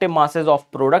to active masses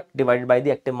of product divided by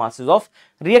the active masses of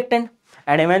reactant.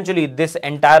 And eventually this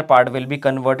entire part will be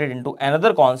converted into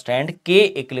another constant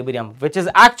K equilibrium, which is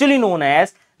actually known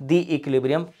as the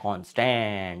equilibrium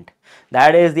constant.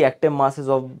 That is the active masses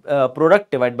of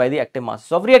product divided by the active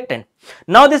masses of reactant.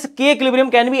 Now this K equilibrium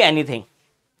can be anything.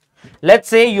 Let's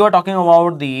say you are talking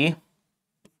about the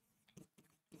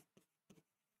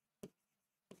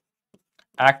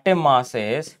active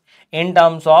masses in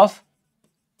terms of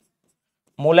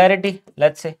molarity.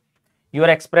 Let's say you are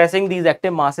expressing these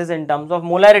active masses in terms of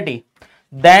molarity.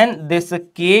 Then this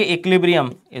K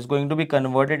equilibrium is going to be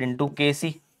converted into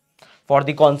Kc for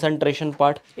the concentration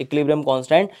part, equilibrium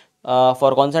constant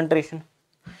for concentration.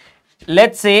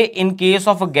 Let's say in case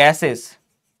of gases,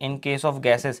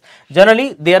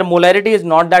 generally their molarity is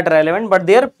not that relevant, but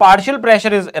their partial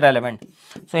pressure is relevant.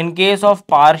 So in case of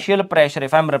partial pressure,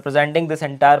 if I am representing this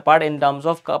entire part in terms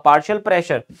of partial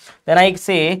pressure, then I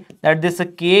say that this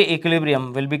K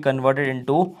equilibrium will be converted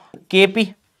into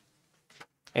Kp.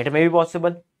 It may be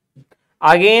possible.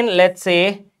 Again, let's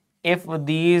say if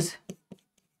these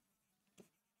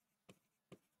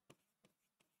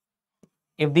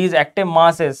active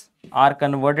masses are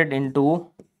converted into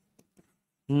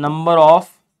number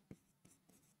of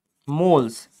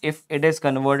moles, if it is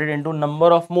converted into number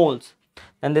of moles,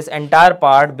 then this entire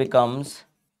part becomes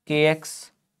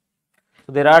Kx.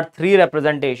 So there are three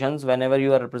representations whenever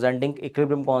you are representing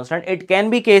equilibrium constant. It can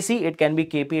be Kc, it can be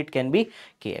Kp, it can be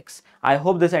Kx. I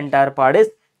hope this entire part is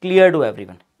clear to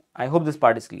everyone. I hope this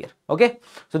part is clear. Okay,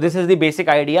 so this is the basic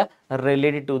idea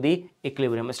related to the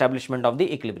equilibrium, establishment of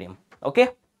the equilibrium. Okay,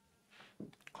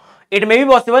 it may be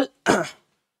possible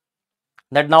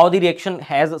that now the reaction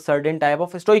has a certain type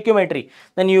of stoichiometry,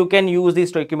 then you can use the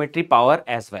stoichiometry power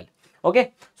as well.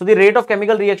 Okay, so the rate of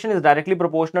chemical reaction is directly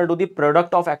proportional to the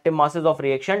product of active masses of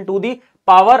reaction to the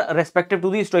power respective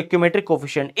to the stoichiometric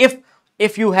coefficient.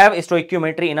 If you have a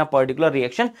stoichiometry in a particular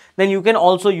reaction, then you can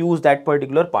also use that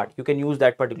particular part.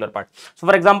 So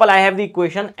for example, I have the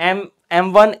equation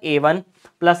M1A1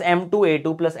 plus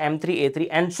M2A2 plus M3A3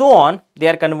 and so on. They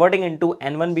are converting into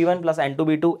N1B1 plus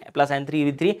N2B2 plus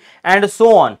N3B3 and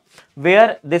so on,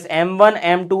 where this M1,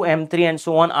 M2, M3 and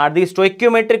so on are the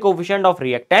stoichiometric coefficient of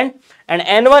reactant, and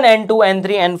N1, N2,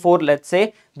 N3, N4, let's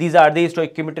say these are the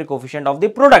stoichiometric coefficient of the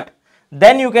product.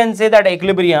 Then you can say that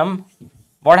equilibrium,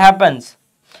 what happens?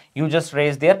 You just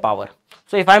raise their power.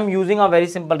 So if I am using a very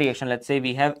simple reaction, let's say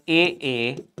we have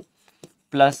AA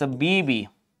plus BB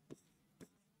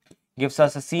gives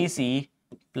us a CC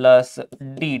plus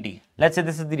DD. Let's say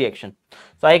this is the reaction.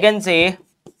 So I can say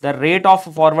the rate of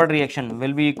forward reaction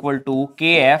will be equal to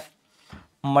Kf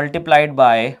multiplied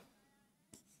by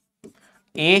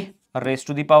A raised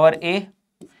to the power A,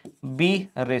 B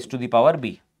raised to the power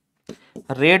B.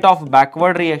 Rate of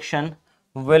backward reaction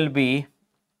will be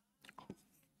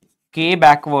K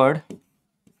backward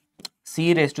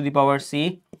C raised to the power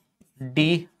C,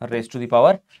 D raised to the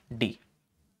power D.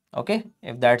 Okay,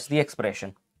 if that's the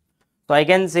expression. So I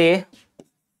can say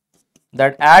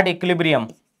that at equilibrium,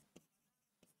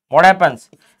 what happens?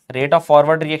 Rate of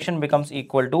forward reaction becomes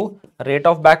equal to rate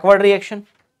of backward reaction.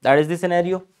 That is the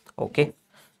scenario. Okay.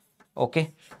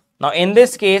 Now in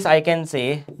this case, I can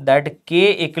say that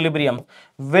K equilibrium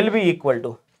will be equal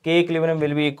to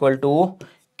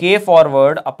K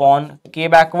forward upon K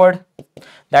backward.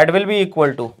 That will be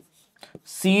equal to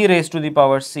C raised to the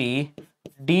power C,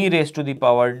 D raised to the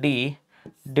power D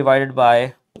divided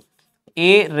by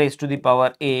A raised to the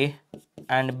power A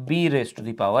and B raised to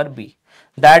the power B.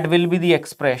 That will be the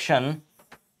expression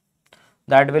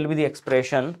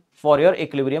for your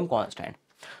equilibrium constant.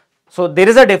 So there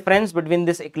is a difference between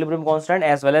this equilibrium constant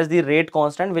as well as the rate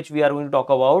constant, which we are going to talk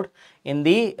about in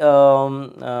the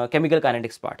chemical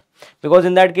kinetics part, because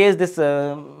in that case this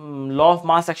law of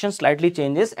mass action slightly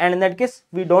changes, and in that case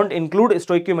we don't include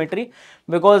stoichiometry,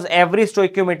 because every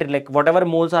stoichiometry, like whatever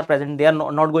moles are present, they are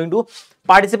not going to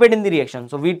participate in the reaction.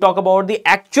 So we talk about the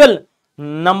actual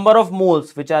number of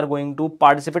moles which are going to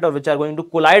participate or which are going to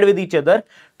collide with each other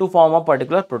to form a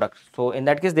particular product. So in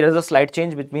that case there is a slight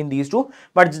change between these two,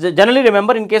 but generally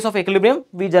remember, in case of equilibrium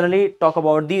we generally talk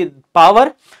about the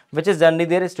power, which is generally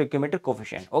their stoichiometric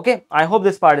coefficient. Okay, I hope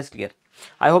this part is clear.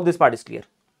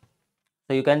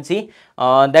 So you can see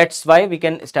that's why we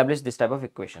can establish this type of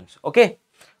equations. Okay,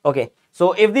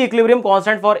 so if the equilibrium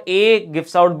constant for A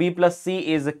gives out B plus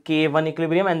C is K1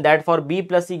 equilibrium, and that for B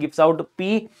plus C gives out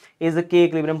P is K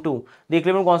equilibrium 2, the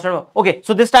equilibrium constant. Okay,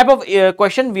 so this type of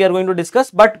question we are going to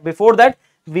discuss, but before that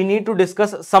we need to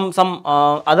discuss some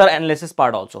other analysis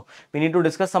part also.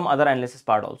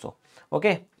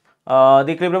 Okay, the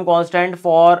equilibrium constant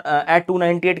for at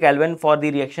 298 Kelvin for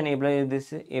the reaction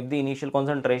if the initial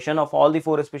concentration of all the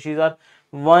four species are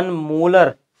 1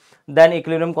 molar, then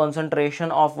equilibrium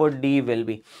concentration of D will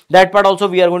be. That part also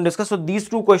we are going to discuss. So these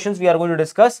two questions we are going to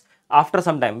discuss after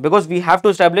some time, because we have to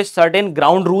establish certain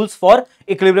ground rules for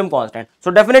equilibrium constant.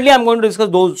 So definitely I'm going to discuss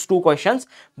those two questions,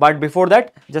 but before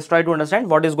that just try to understand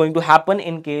what is going to happen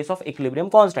in case of equilibrium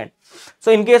constant.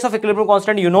 So in case of equilibrium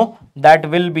constant, you know, that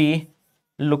will be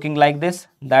looking like this,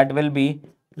 that will be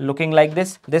looking like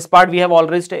this. This part we have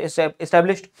already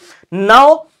established.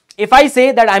 Now if I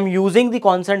say that I'm using the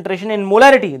concentration in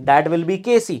molarity, that will be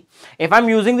Kc. If I'm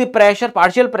using the pressure,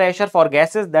 partial pressure for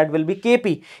gases, that will be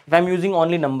Kp. If I'm using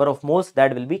only number of moles,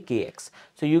 that will be Kx.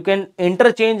 So you can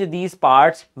interchange these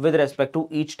parts with respect to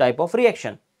each type of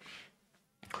reaction.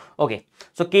 Okay,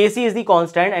 so Kc is the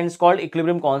constant and it's called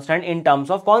equilibrium constant in terms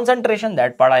of concentration.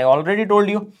 That part I already told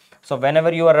you. So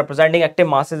whenever you are representing active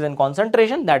masses in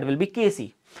concentration, that will be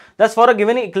Kc. Thus, for a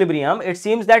given equilibrium, it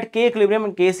seems that K equilibrium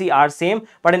and Kc are same,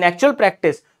 but in actual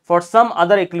practice, for some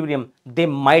other equilibrium, they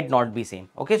might not be same.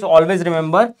 Okay, so always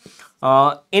remember,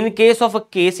 in case of a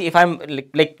Kc, if I'm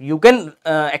like you can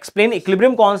explain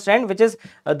equilibrium constant, which is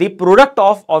the product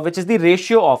of, or which is the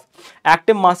ratio of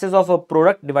active masses of a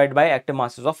product divided by active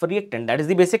masses of a reactant. That is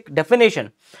the basic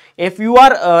definition. If you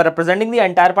are representing the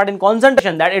entire part in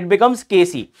concentration, that it becomes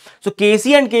Kc. So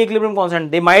Kc and K equilibrium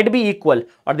constant, they might be equal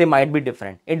or they might be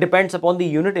different. It depends upon the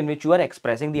unit in which you are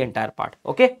expressing the entire part.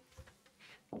 Okay.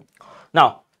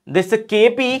 Now this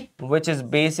Kp, which is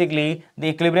basically the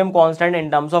equilibrium constant in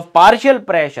terms of partial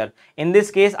pressure. In this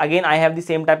case, again I have the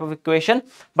same type of equation,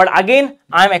 but again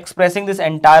I am expressing this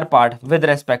entire part with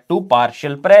respect to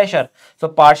partial pressure. So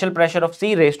partial pressure of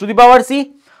C raised to the power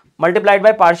C multiplied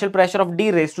by partial pressure of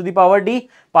D raised to the power D,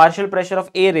 partial pressure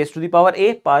of A raised to the power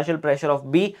A, partial pressure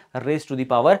of B raised to the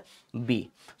power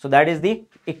B. So that is the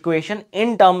equation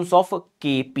in terms of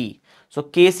Kp. So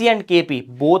Kc and Kp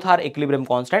both are equilibrium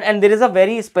constant, and there is a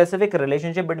very specific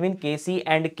relationship between Kc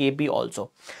and Kp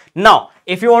also. Now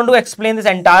if you want to explain this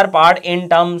entire part in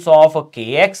terms of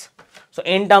Kx, so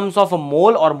in terms of a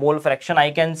mole or mole fraction,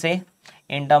 I can say,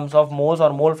 in terms of moles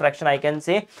or mole fraction, I can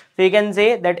say, so you can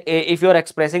say that if you are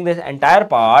expressing this entire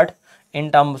part in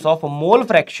terms of mole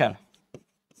fraction,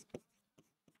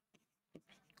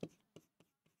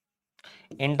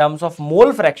 in terms of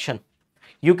mole fraction,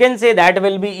 you can say that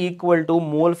will be equal to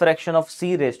mole fraction of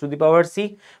C raised to the power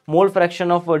C, mole fraction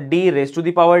of D raised to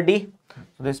the power D.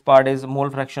 So this part is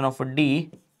mole fraction of D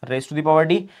raised to the power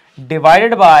D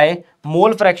divided by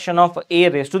mole fraction of A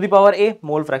raised to the power A,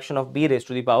 mole fraction of B raised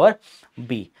to the power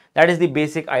B. That is the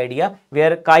basic idea,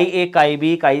 where 𝐶𝐴,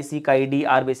 𝐶𝐵, 𝐶𝐶, 𝐶𝐷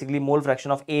are basically mole fraction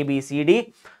of A, B, C,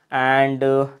 D, and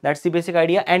that's the basic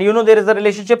idea. And you know there is a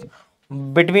relationship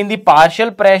between the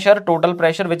partial pressure, total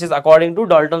pressure, which is according to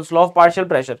Dalton's law of partial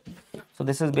pressure. So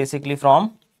this is basically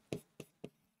from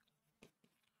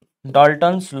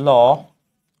Dalton's law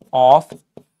of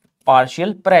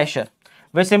partial pressure,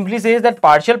 which simply says that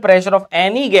partial pressure of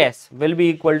any gas will be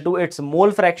equal to its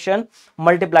mole fraction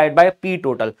multiplied by P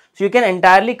total. So you can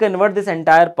entirely convert this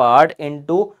entire part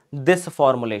into this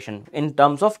formulation in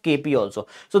terms of Kp also.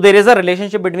 So there is a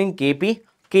relationship between Kp,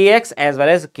 Kx as well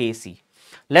as Kc.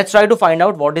 Let's try to find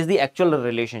out what is the actual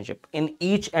relationship in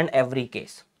each and every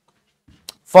case.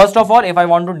 First of all, if I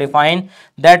want to define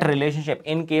that relationship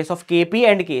in case of Kp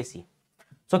and Kc.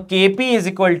 So Kp is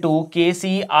equal to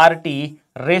Kc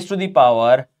RT raised to the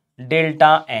power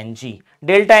delta Ng.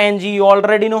 Delta Ng you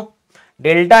already know.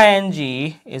 Delta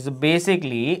Ng is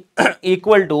basically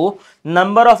equal to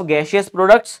number of gaseous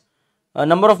products,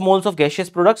 number of moles of gaseous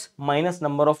products minus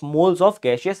number of moles of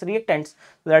gaseous reactants.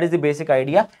 So that is the basic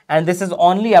idea, and this is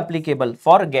only applicable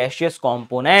for gaseous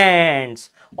components.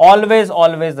 Always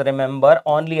remember,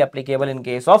 only applicable in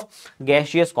case of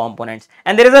gaseous components.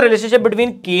 And there is a relationship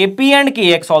between Kp and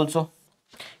Kx also.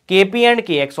 Kp and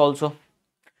Kx also,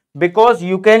 because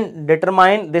you can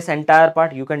determine this entire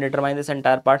part. You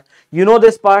know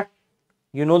this part.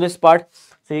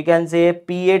 So you can say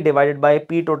Pa divided by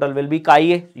P total will be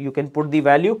𝐶𝐴. You can put the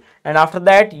value, and after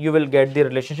that you will get the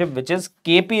relationship, which is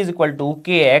Kp is equal to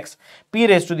Kx P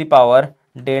raised to the power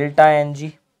delta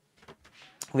Ng,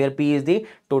 where P is the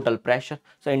total pressure.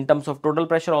 So in terms of total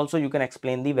pressure also you can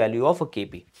explain the value of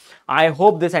Kp. I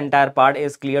hope this entire part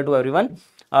is clear to everyone.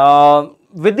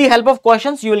 With the help of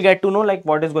questions you will get to know like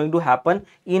what is going to happen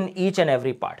in each and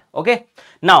every part. Okay,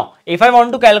 now if I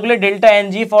want to calculate delta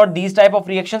Ng for these type of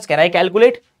reactions, can I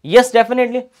calculate? Yes,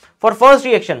 definitely. For first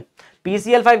reaction,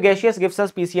 PCl5 gaseous gives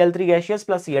us PCl3 gaseous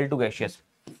plus Cl2 gaseous.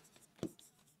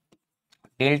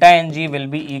 Delta Ng will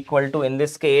be equal to, in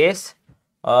this case,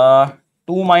 2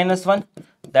 minus 1,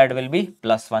 that will be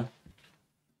plus 1.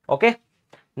 Okay,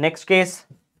 next case,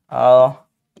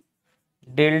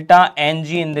 delta Ng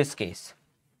in this case.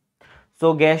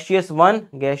 So gaseous 1,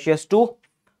 gaseous 2,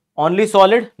 only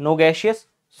solid, no gaseous.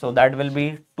 So that will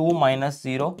be 2 minus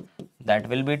 0, that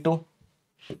will be 2.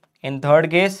 In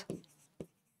third case,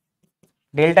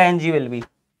 delta Ng will be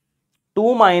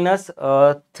 2 minus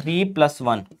 3 plus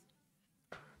 1.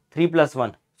 3 plus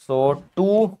 1. So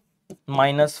 2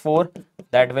 minus 4,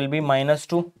 that will be minus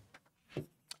 2.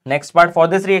 Next part, for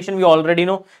this reaction we already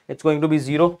know it's going to be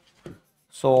 0.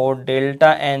 So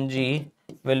delta Ng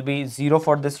will be 0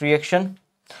 for this reaction.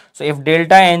 So if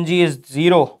delta Ng is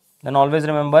 0, then always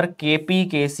remember Kp,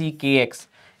 Kc, Kx,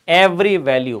 every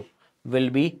value will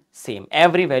be same.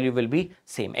 Every value will be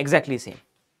same, exactly same.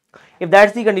 If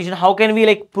that's the condition, how can we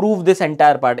like prove this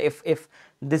entire part if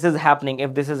this is happening,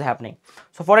 if this is happening?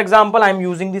 So for example, I'm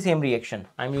using the same reaction.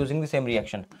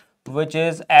 Which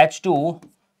is H2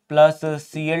 plus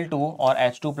Cl2 or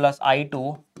H2 plus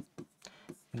I2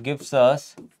 gives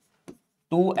us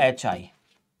 2Hi.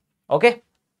 Okay.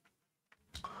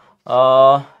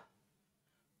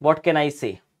 What can I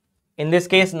say? In this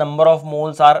case, number of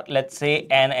moles are, let's say,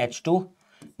 NH2,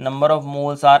 number of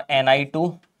moles are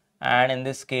Ni2, and in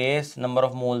this case, number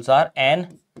of moles are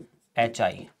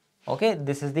NHI. Okay,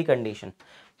 this is the condition.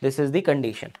 This is the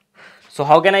condition. So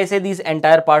how can I say these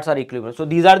entire parts are equilibrium? So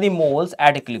these are the moles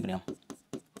at equilibrium.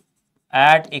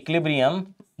 At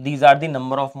equilibrium, these are the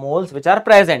number of moles which are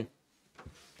present.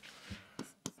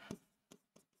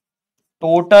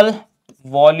 Total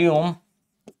volume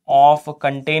of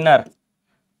container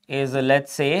is,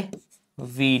 let's say,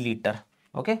 V liter.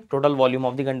 Okay, total volume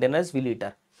of the container is V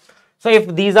liter. So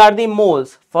if these are the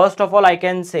moles, first of all I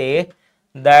can say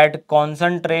that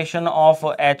concentration of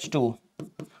H2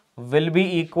 will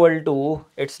be equal to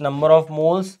its number of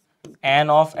moles N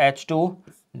of H2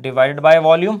 divided by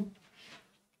volume.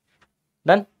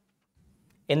 Done.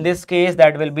 In this case,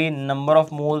 that will be number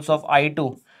of moles of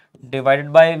I2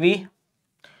 divided by V,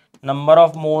 number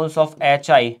of moles of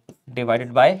Hi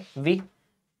divided by V.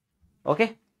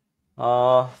 Okay.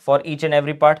 For each and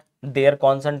every part, their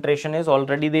concentration is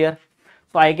already there.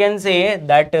 So I can say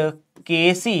that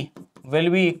Kc will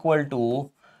be equal to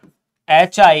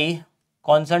Hi,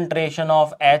 concentration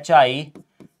of Hi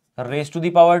raised to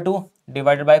the power 2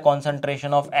 divided by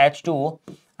concentration of H2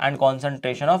 and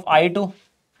concentration of I2.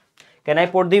 Can I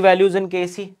put the values in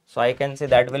Kc? So I can say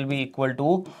that will be equal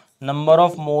to number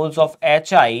of moles of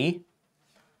Hi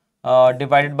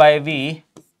divided by V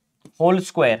whole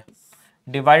square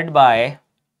divided by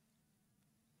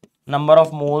number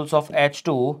of moles of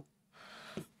H2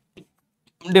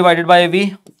 divided by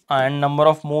V and number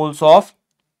of moles of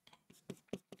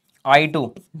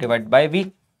I2 divided by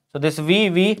V. So this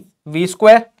V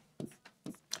square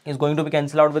is going to be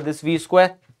cancelled out with this V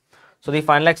square. So the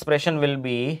final expression will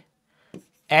be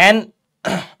N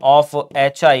of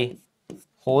Hi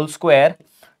whole square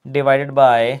divided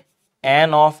by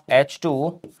N of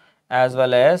H2 as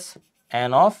well as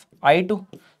N of I2.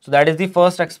 So that is the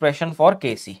first expression for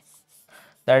Kc.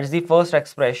 That is the first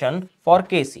expression for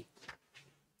Kc.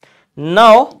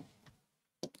 Now,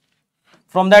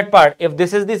 from that part, if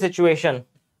this is the situation,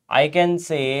 I can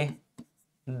say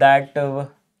that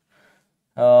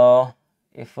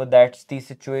if that's the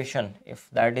situation, if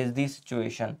that is the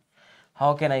situation,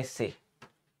 how can I say?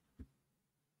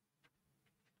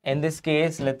 In this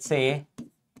case, let's say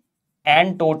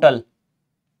N total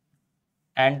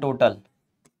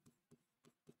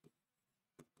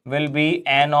will be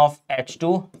N of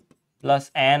H2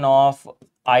 plus N of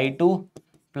I2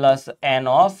 plus N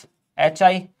of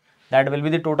Hi. That will be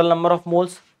the total number of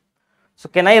moles. So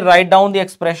can I write down the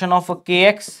expression of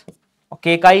Kx or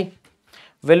K𝐂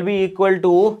will be equal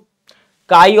to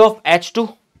chi of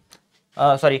H2,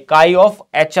 chi of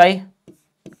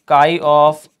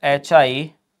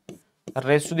Hi,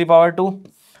 raised to the power 2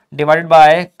 divided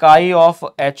by chi of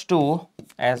H2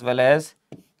 as well as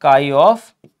chi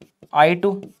of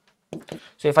I2.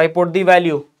 So if I put the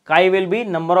value, chi will be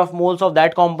number of moles of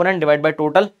that component divided by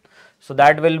total. So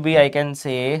that will be, I can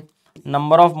say,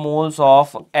 number of moles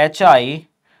of Hi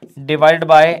divided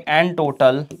by N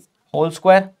total whole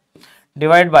square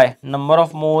divided by number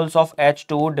of moles of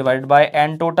H2 divided by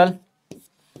N total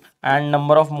and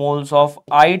number of moles of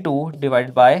I2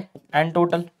 divided by N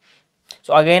total.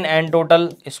 So again, N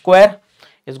total square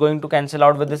is going to cancel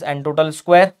out with this N total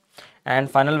square, and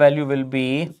final value will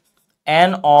be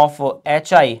N of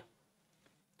Hi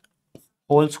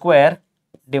whole square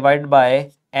divided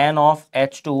by N of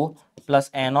H2 plus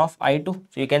N of I2.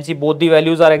 So you can see both the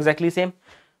values are exactly same.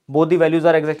 Both the values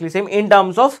are exactly same in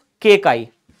terms of K𝐶.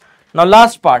 Now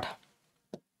last part.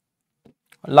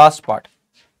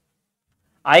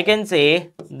 I can say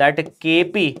that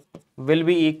Kp will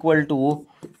be equal to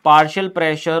partial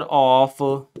pressure of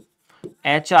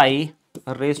Hi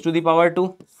raised to the power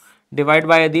 2 divided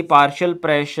by the partial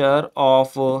pressure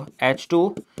of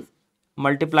H2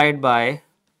 multiplied by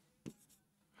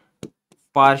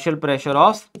partial pressure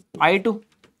of I2.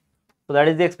 So that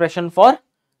is the expression for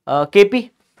Kp.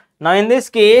 Now in this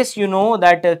case, you know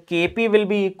that Kp will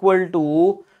be equal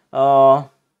to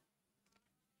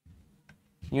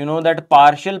you know that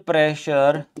partial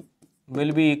pressure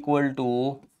will be equal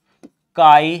to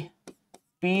chi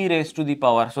p raised to the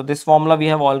power. So this formula we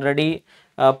have already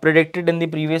predicted in the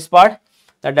previous part,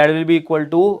 that will be equal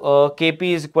to Kp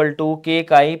is equal to k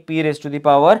chi p raised to the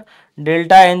power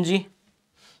delta Ng.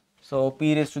 So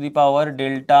p raised to the power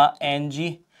delta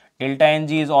Ng. Delta Ng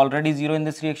is already 0 in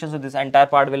this reaction, so this entire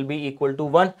part will be equal to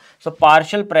 1. So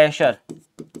partial pressure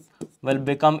will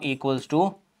become equals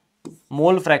to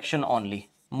mole fraction only.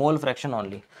 Mole fraction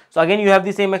only. So again you have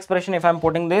the same expression. If I am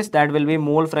putting this, that will be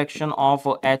mole fraction of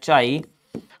Hi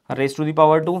raised to the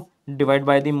power 2 divided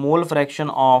by the mole fraction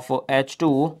of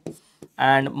H2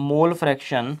 and mole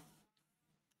fraction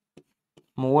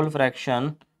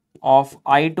of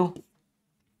I2.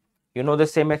 You know the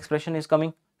same expression is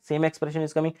coming.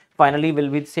 Finally will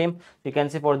be the same. You can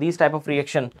say for these type of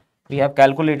reaction, we have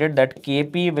calculated that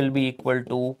Kp will be equal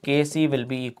to Kc will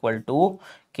be equal to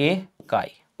K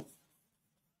chi.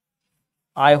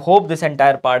 I hope this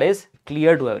entire part is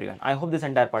clear to everyone.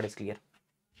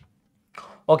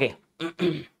 Okay.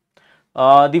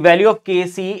 The value of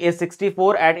Kc is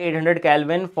 64 at 800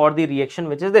 Kelvin for the reaction,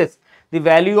 which is this. The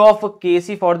value of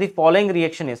Kc for the following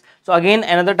reaction is. So again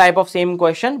another type of same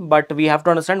question, but we have to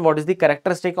understand what is the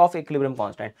characteristic of equilibrium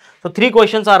constant. So 3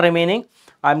 questions are remaining.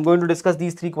 I'm going to discuss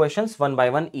these 3 questions one by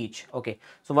one each. Okay.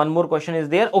 So one more question is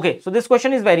there. Okay. So this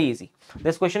question is very easy.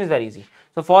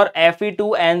 So for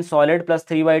Fe2N solid plus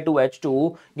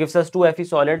 3/2H2 gives us 2Fe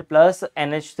solid plus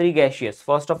NH3 gaseous.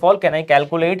 First of all, can I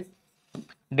calculate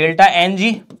delta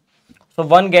Ng? So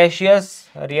one gaseous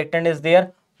reactant is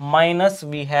there, minus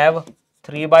we have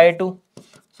 3/2.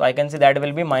 So I can say that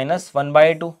will be minus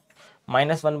 1/2.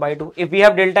 If we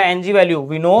have delta Ng value,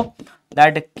 we know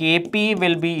that Kp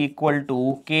will be equal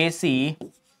to Kc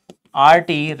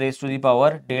RT raised to the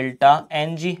power delta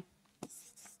Ng.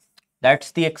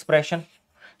 That's the expression.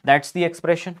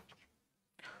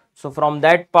 So from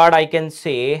that part I can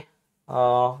say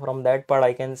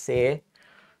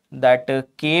that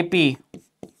Kp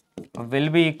will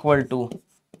be equal to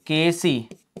Kc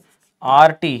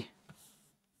RT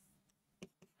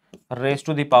raised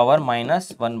to the power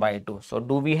minus 1/2. So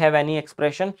do we have any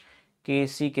expression?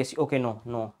 Kc, okay,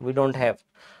 no, we don't have.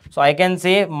 So I can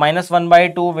say minus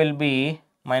 1/2 will be,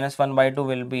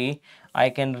 I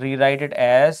can rewrite it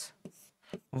as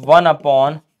 1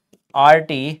 upon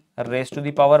RT raised to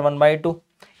the power 1/2.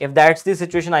 If that's the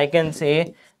situation, I can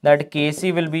say that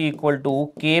Kc will be equal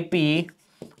to Kp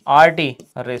RT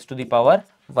raised to the power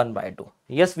 1/2.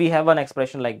 Yes, we have an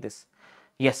expression like this.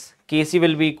 Yes, Kc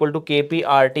will be equal to Kp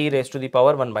RT raised to the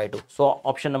power 1/2. So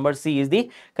option number C is the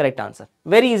correct answer.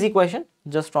 Very easy question,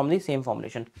 just from the same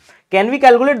formulation. Can we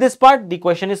calculate this part? The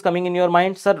question is coming in your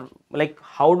mind, sir, like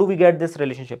how do we get this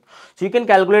relationship? So you can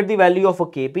calculate the value of a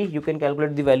Kp, you can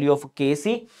calculate the value of a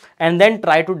Kc, and then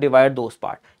try to divide those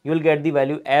part. You will get the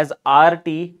value as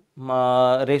RT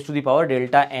raised to the power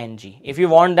delta Ng. If you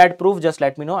want that proof, just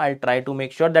let me know. I'll try to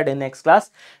make sure that in next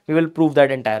class we will prove that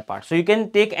entire part. So you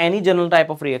can take any general type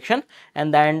of reaction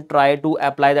and then try to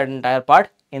apply that entire part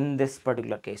in this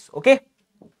particular case. Okay.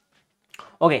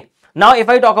 Now if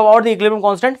I talk about the equilibrium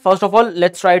constant, first of all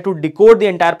let's try to decode the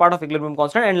entire part of equilibrium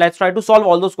constant and let's try to solve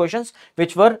all those questions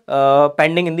which were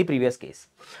pending in the previous case.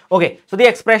 Okay, so the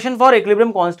expression for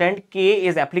equilibrium constant K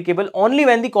is applicable only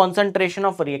when the concentration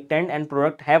of reactant and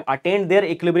product have attained their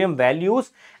equilibrium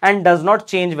values and does not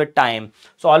change with time.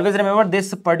 So always remember,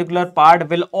 this particular part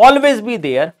will always be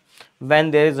there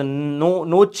when there is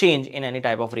no change in any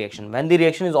type of reaction. When the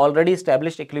reaction is already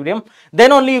established equilibrium,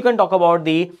 then only you can talk about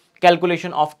the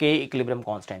calculation of K equilibrium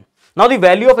constant. Now the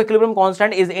value of equilibrium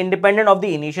constant is independent of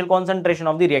the initial concentration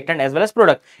of the reactant as well as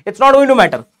product. It's not going to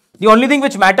matter. The only thing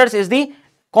which matters is the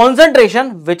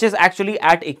concentration which is actually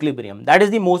at equilibrium. That is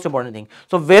the most important thing.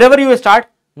 So wherever you start,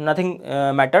 nothing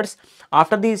matters.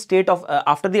 After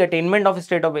the attainment of a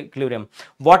state of equilibrium,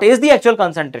 what is the actual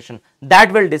concentration,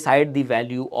 that will decide the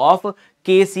value of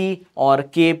Kc or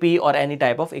Kp or any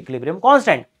type of equilibrium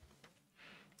constant.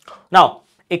 Now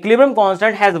equilibrium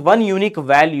constant has one unique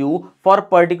value for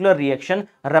particular reaction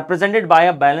represented by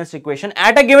a balanced equation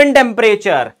at a given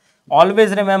temperature.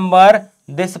 Always remember,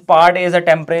 this part is a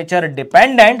temperature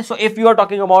dependent. So if you are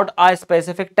talking about a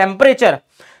specific temperature,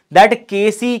 that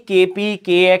Kc, Kp,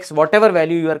 Kx, whatever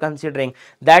value you are considering,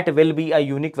 that will be a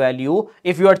unique value.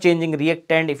 If you are changing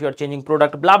reactant, if you are changing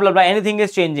product, blah blah blah, anything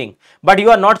is changing, but you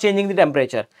are not changing the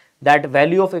temperature, that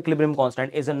value of equilibrium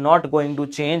constant is not going to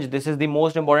change. This is the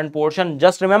most important portion.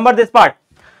 Just remember this part.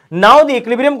 Now the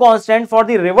equilibrium constant for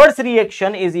the reverse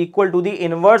reaction is equal to the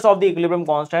inverse of the equilibrium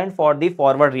constant for the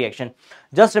forward reaction.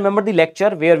 Just remember the lecture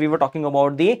where we were talking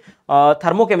about the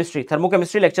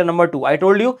thermochemistry lecture number 2. I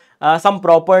told you some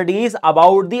properties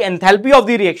about the enthalpy of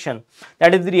the reaction.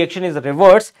 That is, the reaction is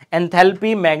reverse,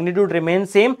 enthalpy magnitude remains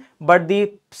same, but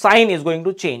the sign is going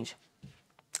to change.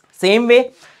 Same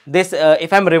way, this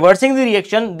if I am reversing the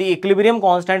reaction, the equilibrium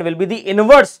constant will be the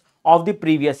inverse of the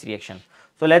previous reaction.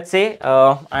 So let's say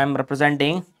I am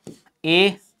representing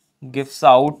A gives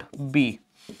out B.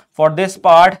 For this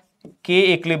part,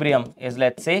 K equilibrium is,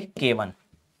 let's say, K1.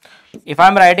 If I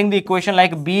am writing the equation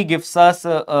like B gives us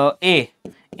A,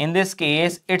 in this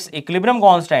case its equilibrium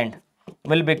constant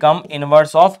will become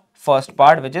inverse of first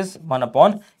part, which is 1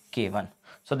 upon K1.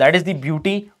 So that is the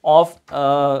beauty of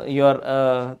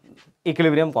your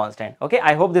equilibrium constant. Okay,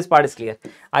 I hope this part is clear.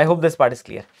 I hope this part is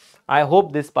clear. I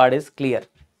hope this part is clear.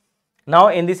 Now,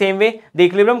 in the same way, the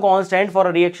equilibrium constant for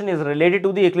a reaction is related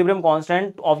to the equilibrium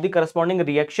constant of the corresponding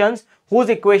reactions whose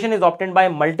equation is obtained by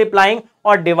multiplying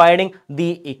or dividing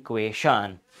the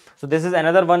equation. So this is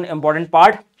another one important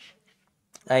part.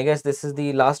 I guess this is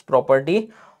the last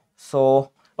property.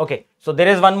 So, okay, so there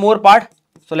is one more part.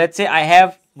 So let's say I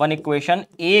have one equation,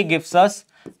 A gives us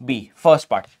B, first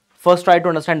part. First try to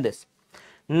understand this.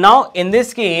 Now, in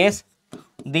this case,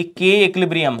 the K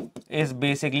equilibrium is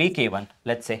basically K1,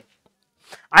 let's say.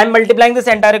 I am multiplying this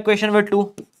entire equation with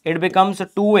 2. It becomes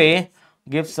 2A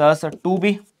gives us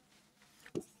 2B.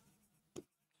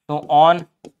 So on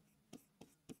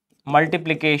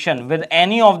multiplication with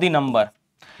any of the number,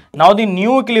 now the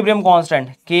new equilibrium constant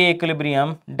K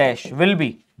equilibrium dash will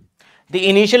be the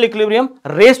initial equilibrium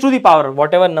raised to the power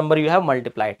whatever number you have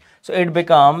multiplied. So it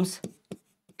becomes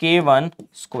K1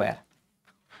 square.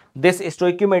 This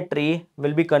stoichiometry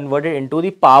will be converted into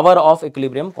the power of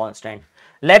equilibrium constant.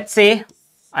 Let's say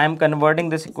I am converting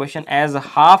this equation as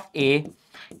half A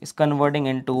is converting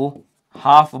into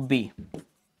half B.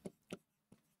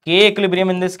 K equilibrium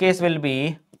in this case will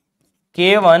be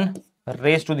K1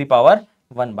 raised to the power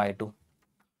 1 by 2.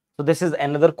 So this is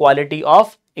another quality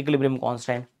of equilibrium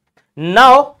constant.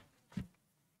 Now,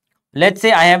 let's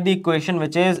say I have the equation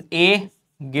which is A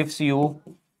gives you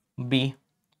B.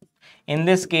 In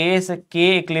this case,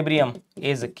 K equilibrium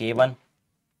is K1.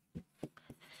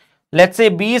 Let's say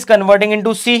B is converting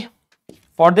into C.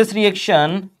 For this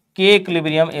reaction, K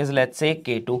equilibrium is, let's say,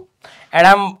 K2.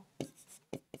 And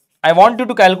I want you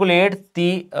to calculate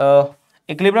the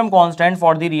equilibrium constant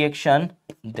for the reaction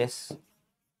this.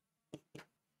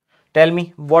 Tell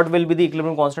me what will be the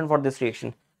equilibrium constant for this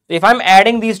reaction. If I'm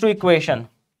adding these two equations,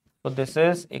 so this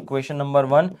is equation number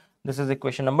 1, this is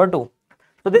equation number 2.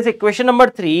 So this equation number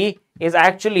 3 is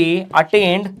actually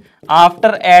attained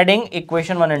after adding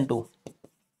equation 1 and 2.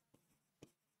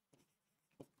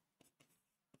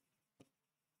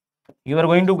 You are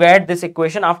going to get this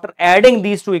equation after adding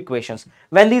these two equations.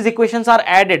 When these equations are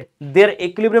added, their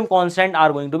equilibrium constant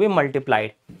are going to be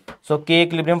multiplied. So K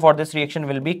equilibrium for this reaction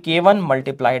will be K1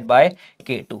 multiplied by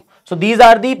K2. So these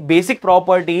are the basic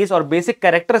properties or basic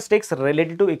characteristics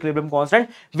related to equilibrium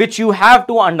constant which you have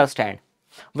to understand.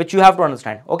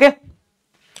 Okay.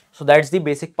 So that's the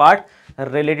basic part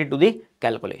related to the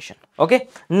calculation. Okay.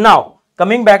 Now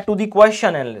coming back to the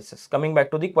question analysis.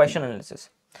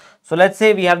 So let's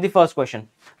say we have the first question.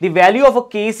 The value of a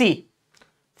Kc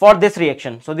for this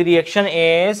reaction. So the reaction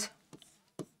is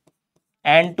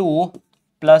N2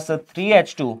 plus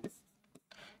 3H2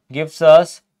 gives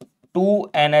us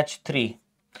 2NH3.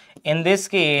 In this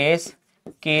case,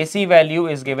 Kc value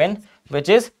is given which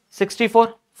is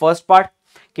 64. First part,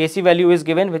 Kc value is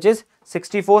given which is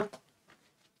 64.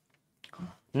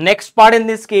 Next part in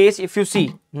this case, if you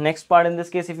see,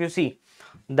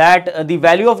 that the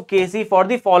value of Kc for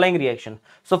the following reaction.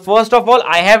 So first of all,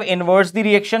 I have inversed the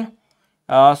reaction.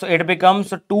 So it becomes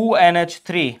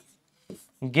 2NH3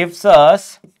 gives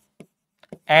us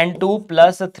N2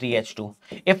 plus 3H2.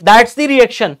 If that's the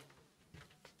reaction,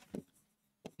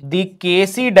 the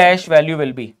Kc dash value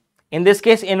will be, in this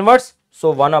case, inverse.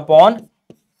 So 1 upon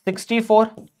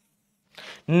 64.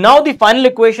 Now the final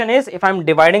equation is, if I'm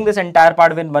dividing this entire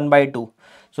part with 1 by 2.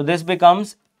 So this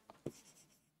becomes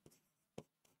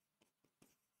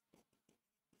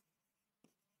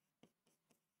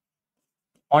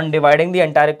on dividing the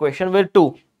entire equation with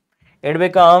 2, it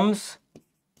becomes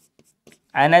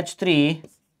NH3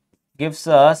 gives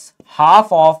us half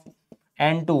of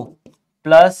N2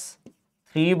 plus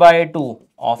 3 by 2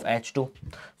 of H2.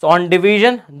 So on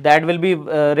division, that will be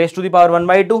raised to the power 1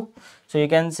 by 2. So you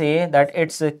can say that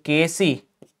its Kc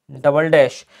double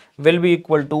dash will be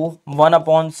equal to 1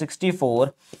 upon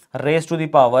 64 raised to the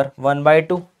power 1 by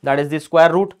 2. That is the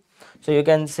square root. So you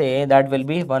can say that will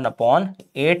be 1 upon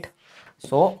 8.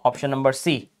 So option number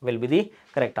C will be the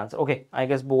correct answer. Okay, I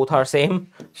guess both are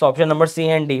same. So option number C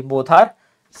and D both are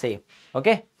same.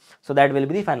 Okay, so that will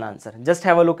be the final answer. Just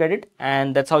have a look at it,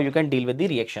 and that's how you can deal with the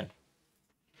reaction.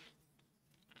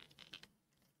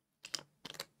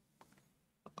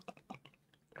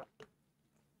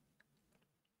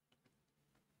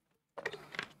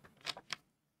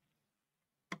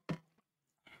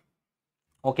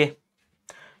 Okay,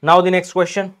 now the next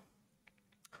question.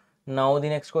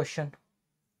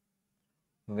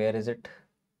 Where is it?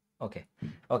 Okay,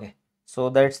 so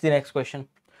that's the next question.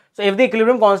 So if the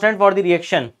equilibrium constant for the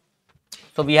reaction,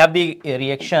 so we have the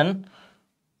reaction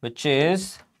which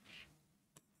is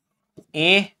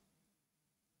A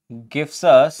gives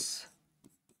us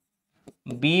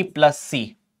B plus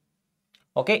C.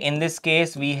 Okay, in this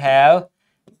case we have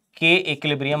K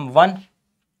equilibrium 1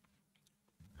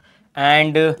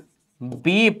 and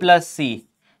B plus C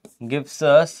gives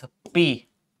us P.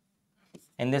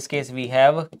 In this case we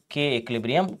have K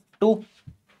equilibrium 2,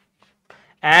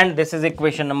 and this is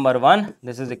equation number 1,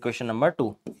 this is equation number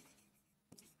 2.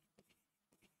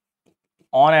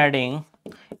 On adding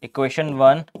equation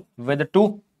 1 with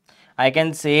 2, I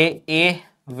can say A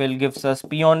will gives us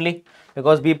P only,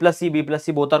 because B plus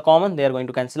C both are common, they are going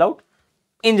to cancel out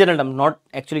in general terms, not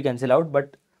actually cancel out,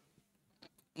 but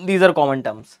these are common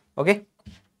terms. Okay,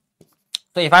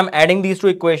 so if I'm adding these two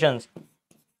equations,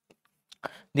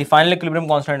 the final equilibrium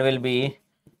constant will be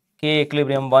K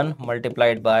equilibrium 1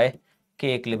 multiplied by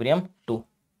K equilibrium 2.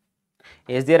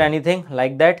 Is there anything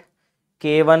like that?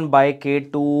 K1 by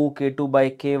K2, K2 by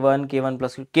K1, K1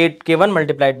 plus K1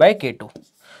 multiplied by K2.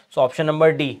 So option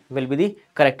number D will be the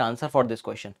correct answer for this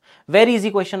question. Very easy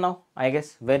question now, I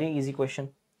guess. Very easy question.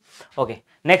 Okay,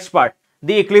 next part.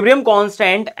 The equilibrium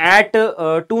constant at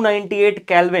 298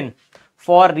 Kelvin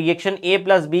for reaction A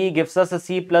plus B gives us a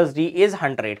C plus D is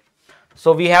 100.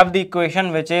 So we have the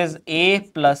equation which is A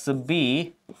plus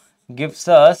B gives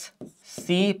us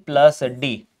C plus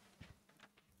D.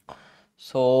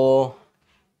 So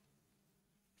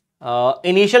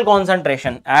initial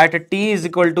concentration at T is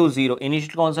equal to 0.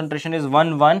 Initial concentration is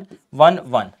 1, 1, 1,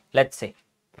 1. Let's say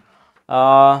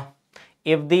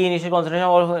if the initial concentration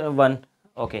was 1,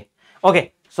 okay.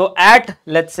 So at,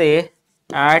 let's say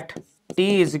at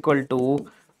T is equal to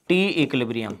T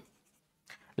equilibrium.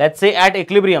 Let's say at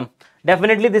equilibrium,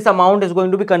 definitely this amount is going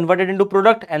to be converted into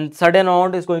product and certain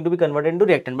amount is going to be converted into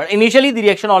reactant. But initially the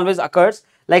reaction always occurs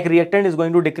like reactant is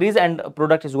going to decrease and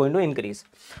product is going to increase.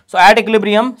 So at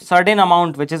equilibrium, certain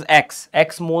amount which is X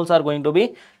moles are going to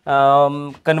be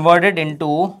converted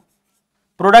into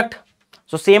product.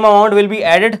 So same amount will be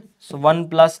added. So 1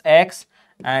 plus X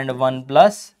and 1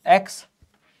 plus X.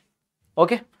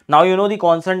 Okay. Now you know the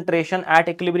concentration at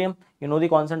equilibrium. You know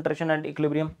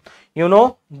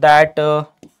that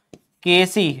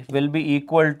Kc will be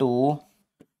equal to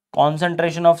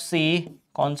concentration of C,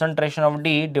 concentration of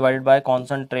D divided by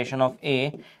concentration of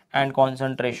A and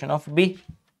concentration of B.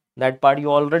 That part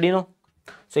you already know.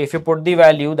 So if you put the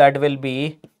value, that will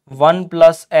be 1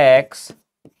 plus X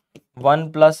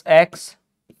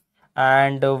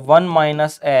and 1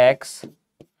 minus X,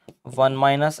 1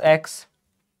 minus X.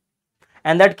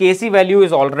 And that Kc value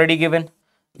is already given,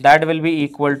 that will be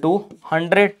equal to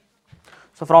 100.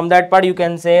 So from that part you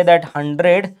can say that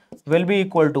 100 will be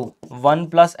equal to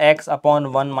 1 plus X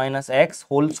upon 1 minus X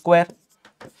whole square,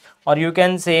 or you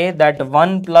can say that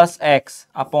 1 plus X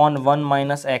upon 1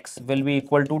 minus X will be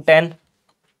equal to 10,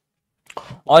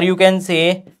 or you can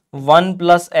say 1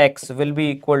 plus X will be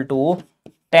equal to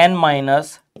 10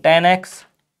 minus 10X,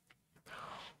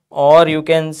 or you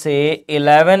can say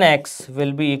 11X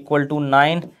will be equal to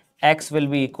 9, X will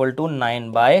be equal to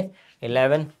 9 by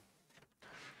 11.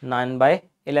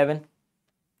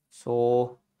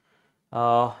 So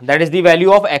that is the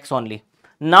value of X only.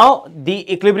 Now the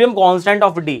equilibrium constant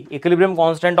of D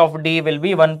will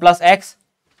be 1 plus X.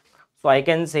 So I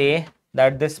can say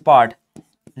that this part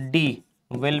D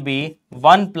will be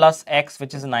 1 plus X,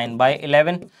 which is 9 by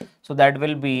 11. So that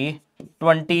will be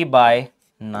 20 by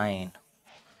 9.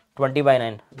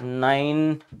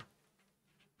 9,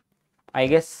 I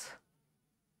guess,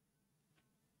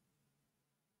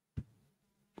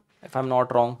 if I'm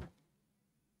not wrong.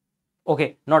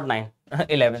 Okay, not 9,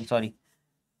 11, sorry.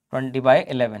 20 by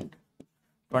 11.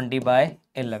 11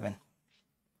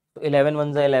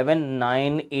 ones are 11,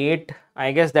 9, 8.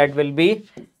 I guess that will be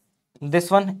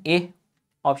This one A,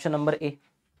 option number A,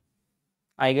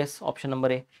 I guess option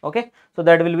number A. Okay, so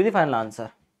that will be the final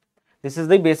answer. This is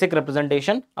the basic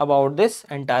representation about this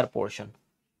entire portion.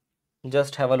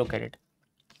 Just have a look at it.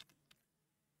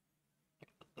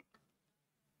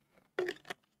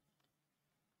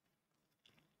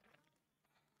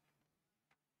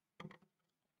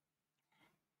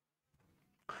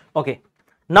 Okay,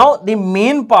 now the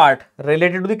main part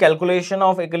related to the calculation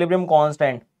of equilibrium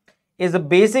constant is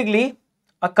basically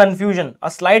a confusion,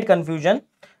 a slight confusion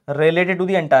related to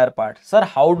the entire part. Sir,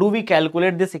 how do we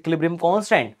calculate this equilibrium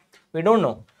constant? We don't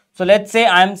know. So let's say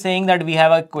I am saying that we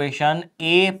have a equation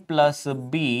A plus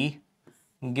B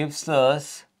gives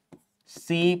us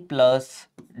C plus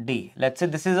D. Let's say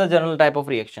this is a general type of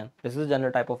reaction. This is a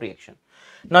general type of reaction.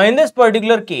 Now in this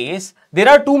particular case, there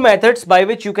are two methods by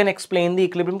which you can explain the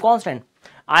equilibrium constant.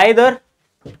 Either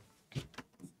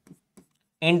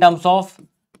in terms of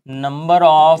number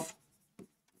of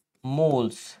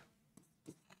moles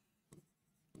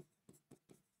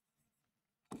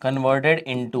converted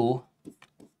into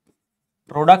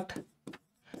product.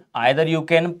 Either you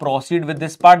can proceed with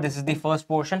this part. This is the first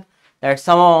portion, that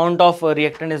some amount of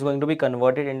reactant is going to be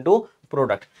converted into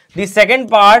product. The second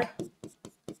part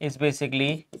is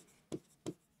basically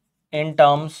in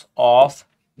terms of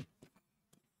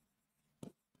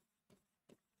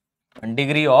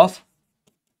degree of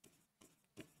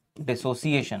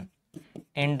dissociation.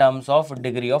 In terms of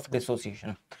degree of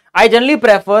dissociation, I generally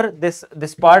prefer this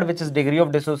part, which is degree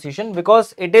of dissociation,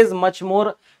 because it is much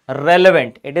more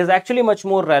relevant. It is actually much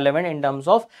more relevant in terms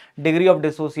of degree of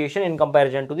dissociation in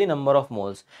comparison to the number of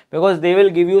moles, because they will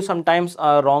give you sometimes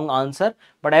a wrong answer,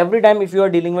 but every time if you are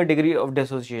dealing with degree of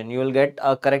dissociation, you will get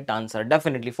a correct answer,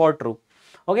 definitely, for true.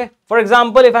 Okay, for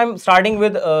example, if I'm starting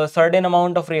with a certain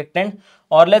amount of reactant,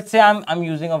 or let's say I'm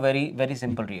using a very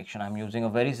simple reaction. I'm using a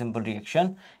very simple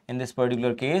reaction in this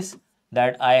particular case,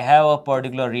 that I have a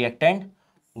particular reactant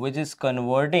which is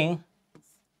converting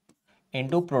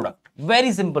into product.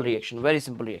 Very simple reaction, very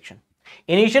simple reaction.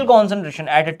 Initial concentration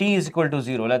at T is equal to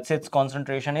 0. Let's say its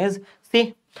concentration is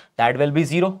C. That will be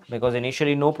 0 because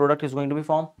initially no product is going to be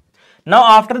formed. Now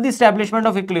after the establishment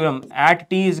of equilibrium at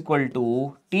T is equal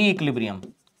to T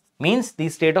equilibrium, means the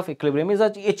state of equilibrium is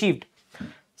achieved.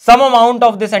 Some amount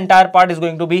of this entire part is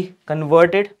going to be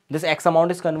converted. This X amount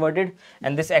is converted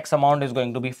and this X amount is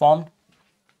going to be formed.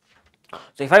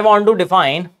 So if I want to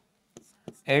define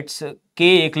its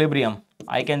K equilibrium,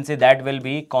 I can say that will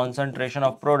be concentration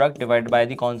of product divided by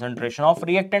the concentration of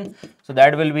reactant. So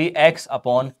that will be X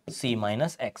upon C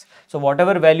minus X. So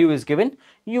whatever value is given,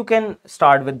 you can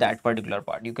start with that particular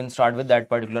part. You can start with that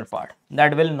particular part.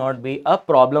 That will not be a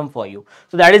problem for you.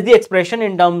 So that is the expression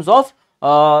in terms of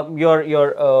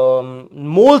your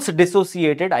moles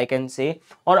dissociated, I can say,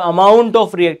 or amount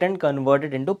of reactant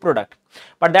converted into product.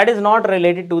 But that is not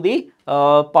related to the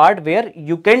part where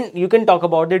you can talk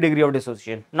about the degree of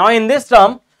dissociation. Now in this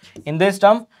term,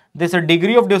 this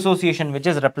degree of dissociation, which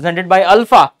is represented by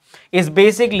alpha, is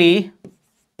basically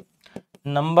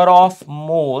number of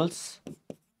moles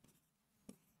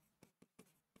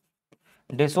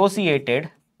dissociated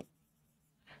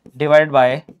divided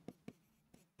by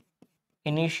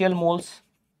initial moles,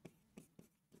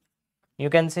 you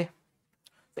can say.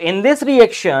 In this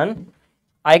reaction,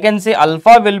 I can say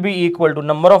alpha will be equal to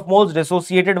number of moles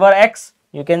dissociated were X,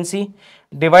 you can see,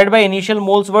 divided by initial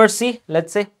moles were C,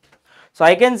 let's say. So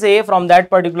I can say from that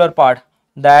particular part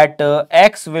that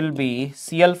X will be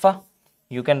C alpha.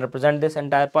 You can represent this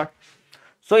entire part.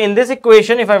 So in this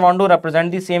equation, if I want to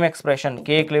represent the same expression,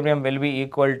 K equilibrium will be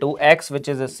equal to X, which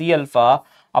is a C alpha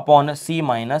upon C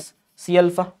minus C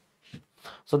alpha.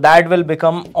 So that will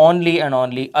become only and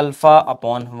only alpha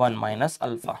upon 1 minus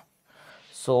alpha.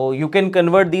 So you can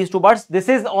convert these two parts. This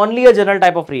is only a general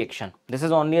type of reaction. This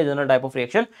is only a general type of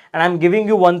reaction. And I'm giving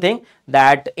you one thing,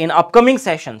 that in upcoming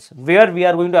sessions where we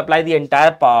are going to apply the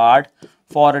entire part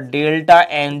for delta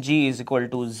Ng is equal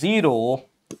to 0,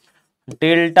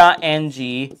 delta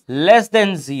Ng less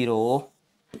than 0,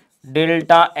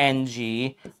 delta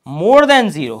Ng more than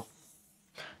 0.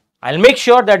 I'll make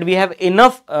sure that we have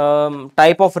enough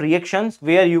type of reactions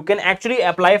where you can actually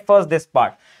apply first this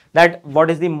part, that what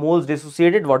is the moles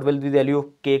dissociated, what will be the value of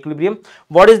K equilibrium,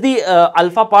 what is the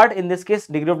alpha part, in this case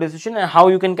degree of dissociation, and how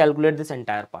you can calculate this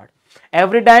entire part.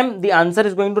 Every time the answer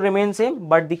is going to remain same,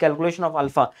 but the calculation of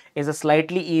alpha is a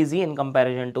slightly easy in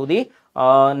comparison to the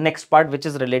next part, which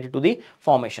is related to the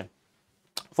formation.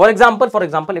 For example,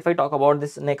 if I talk about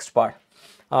this next part,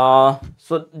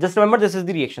 so just remember, this is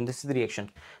the reaction, this is the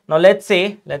reaction. Now let's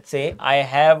say I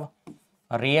have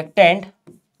a reactant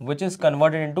which is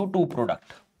converted into two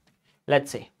product,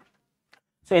 let's say.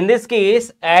 So in this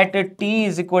case, at t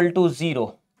is equal to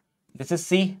 0, this is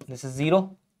C, this is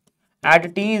 0.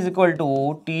 At t is equal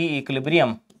to t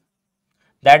equilibrium,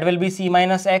 that will be C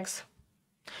minus x.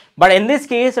 But in this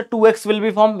case, 2x will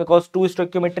be formed because 2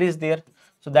 stoichiometry is there.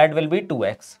 So that will be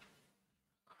 2x.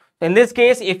 In this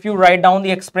case, if you write down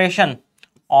the expression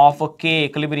of K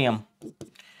equilibrium,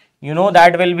 you know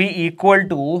that will be equal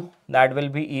to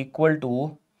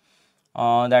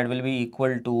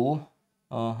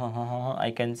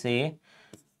I can say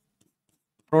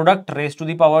product raised to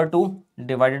the power 2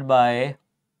 divided by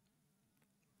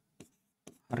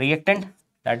reactant.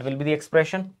 That will be the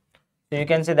expression. So you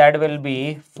can say that will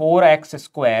be 4x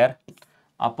square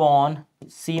upon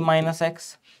C minus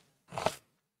x.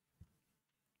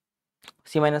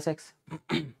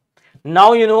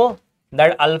 Now you know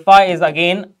that alpha is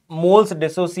again moles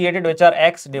dissociated, which are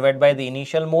x divided by the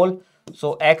initial mole.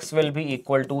 So x will be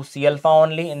equal to C alpha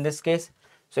only in this case.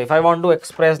 So if I want to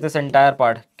express this entire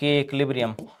part, K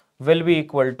equilibrium will be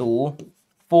equal to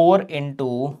 4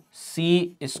 into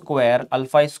C square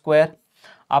alpha square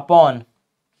upon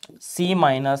C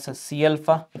minus C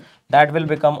alpha. That will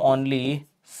become only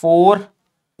 4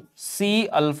 C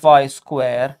alpha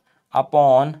square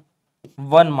upon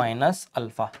 1 minus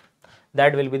alpha.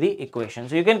 That will be the equation.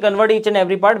 So you can convert each and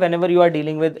every part whenever you are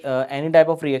dealing with any type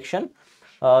of reaction.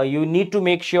 You need to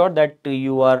make sure that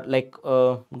you are like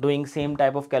doing same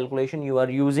type of calculation. You are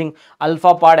using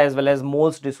alpha part as well as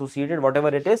moles dissociated, whatever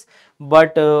it is.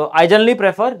 But I generally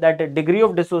prefer that the degree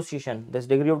of dissociation, this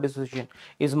degree of dissociation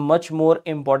is much more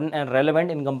important and relevant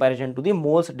in comparison to the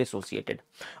moles dissociated.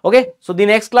 Okay, so the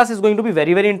next class is going to be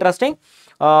very, very interesting.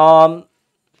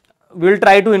 We will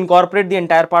try to incorporate the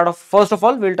entire part of, first of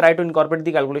all, we will try to incorporate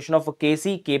the calculation of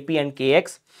Kc, Kp and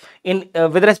Kx in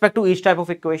with respect to each type of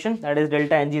equation, that is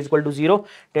delta Ng is equal to 0,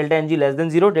 delta Ng less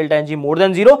than 0, delta Ng more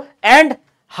than 0, and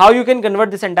how you can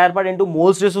convert this entire part into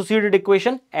moles dissociated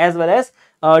equation as well as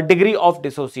degree of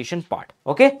dissociation part.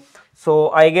 Okay,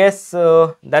 so I guess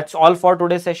that's all for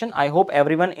today's session. I hope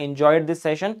everyone enjoyed this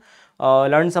session.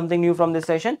 Learned something new from this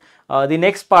session. The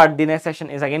next session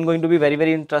is again going to be very,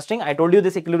 very interesting. I told you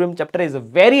this equilibrium chapter is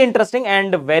very interesting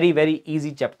and very, very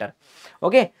easy chapter.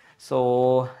 Okay,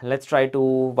 so let's try to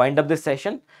wind up this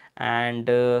session, and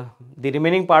the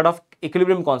remaining part of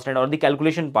equilibrium constant or the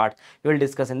calculation part we will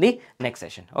discuss in the next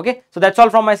session. Okay, so that's all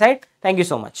from my side. Thank you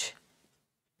so much.